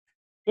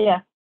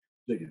 Yeah.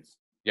 Diggins.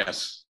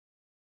 Yes.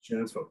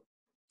 Shannon's vote.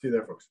 See you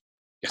there, folks.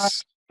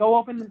 Yes. Go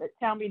open the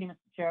town meeting, Mr.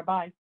 Chair.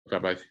 Bye. Okay,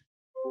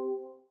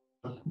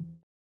 bye.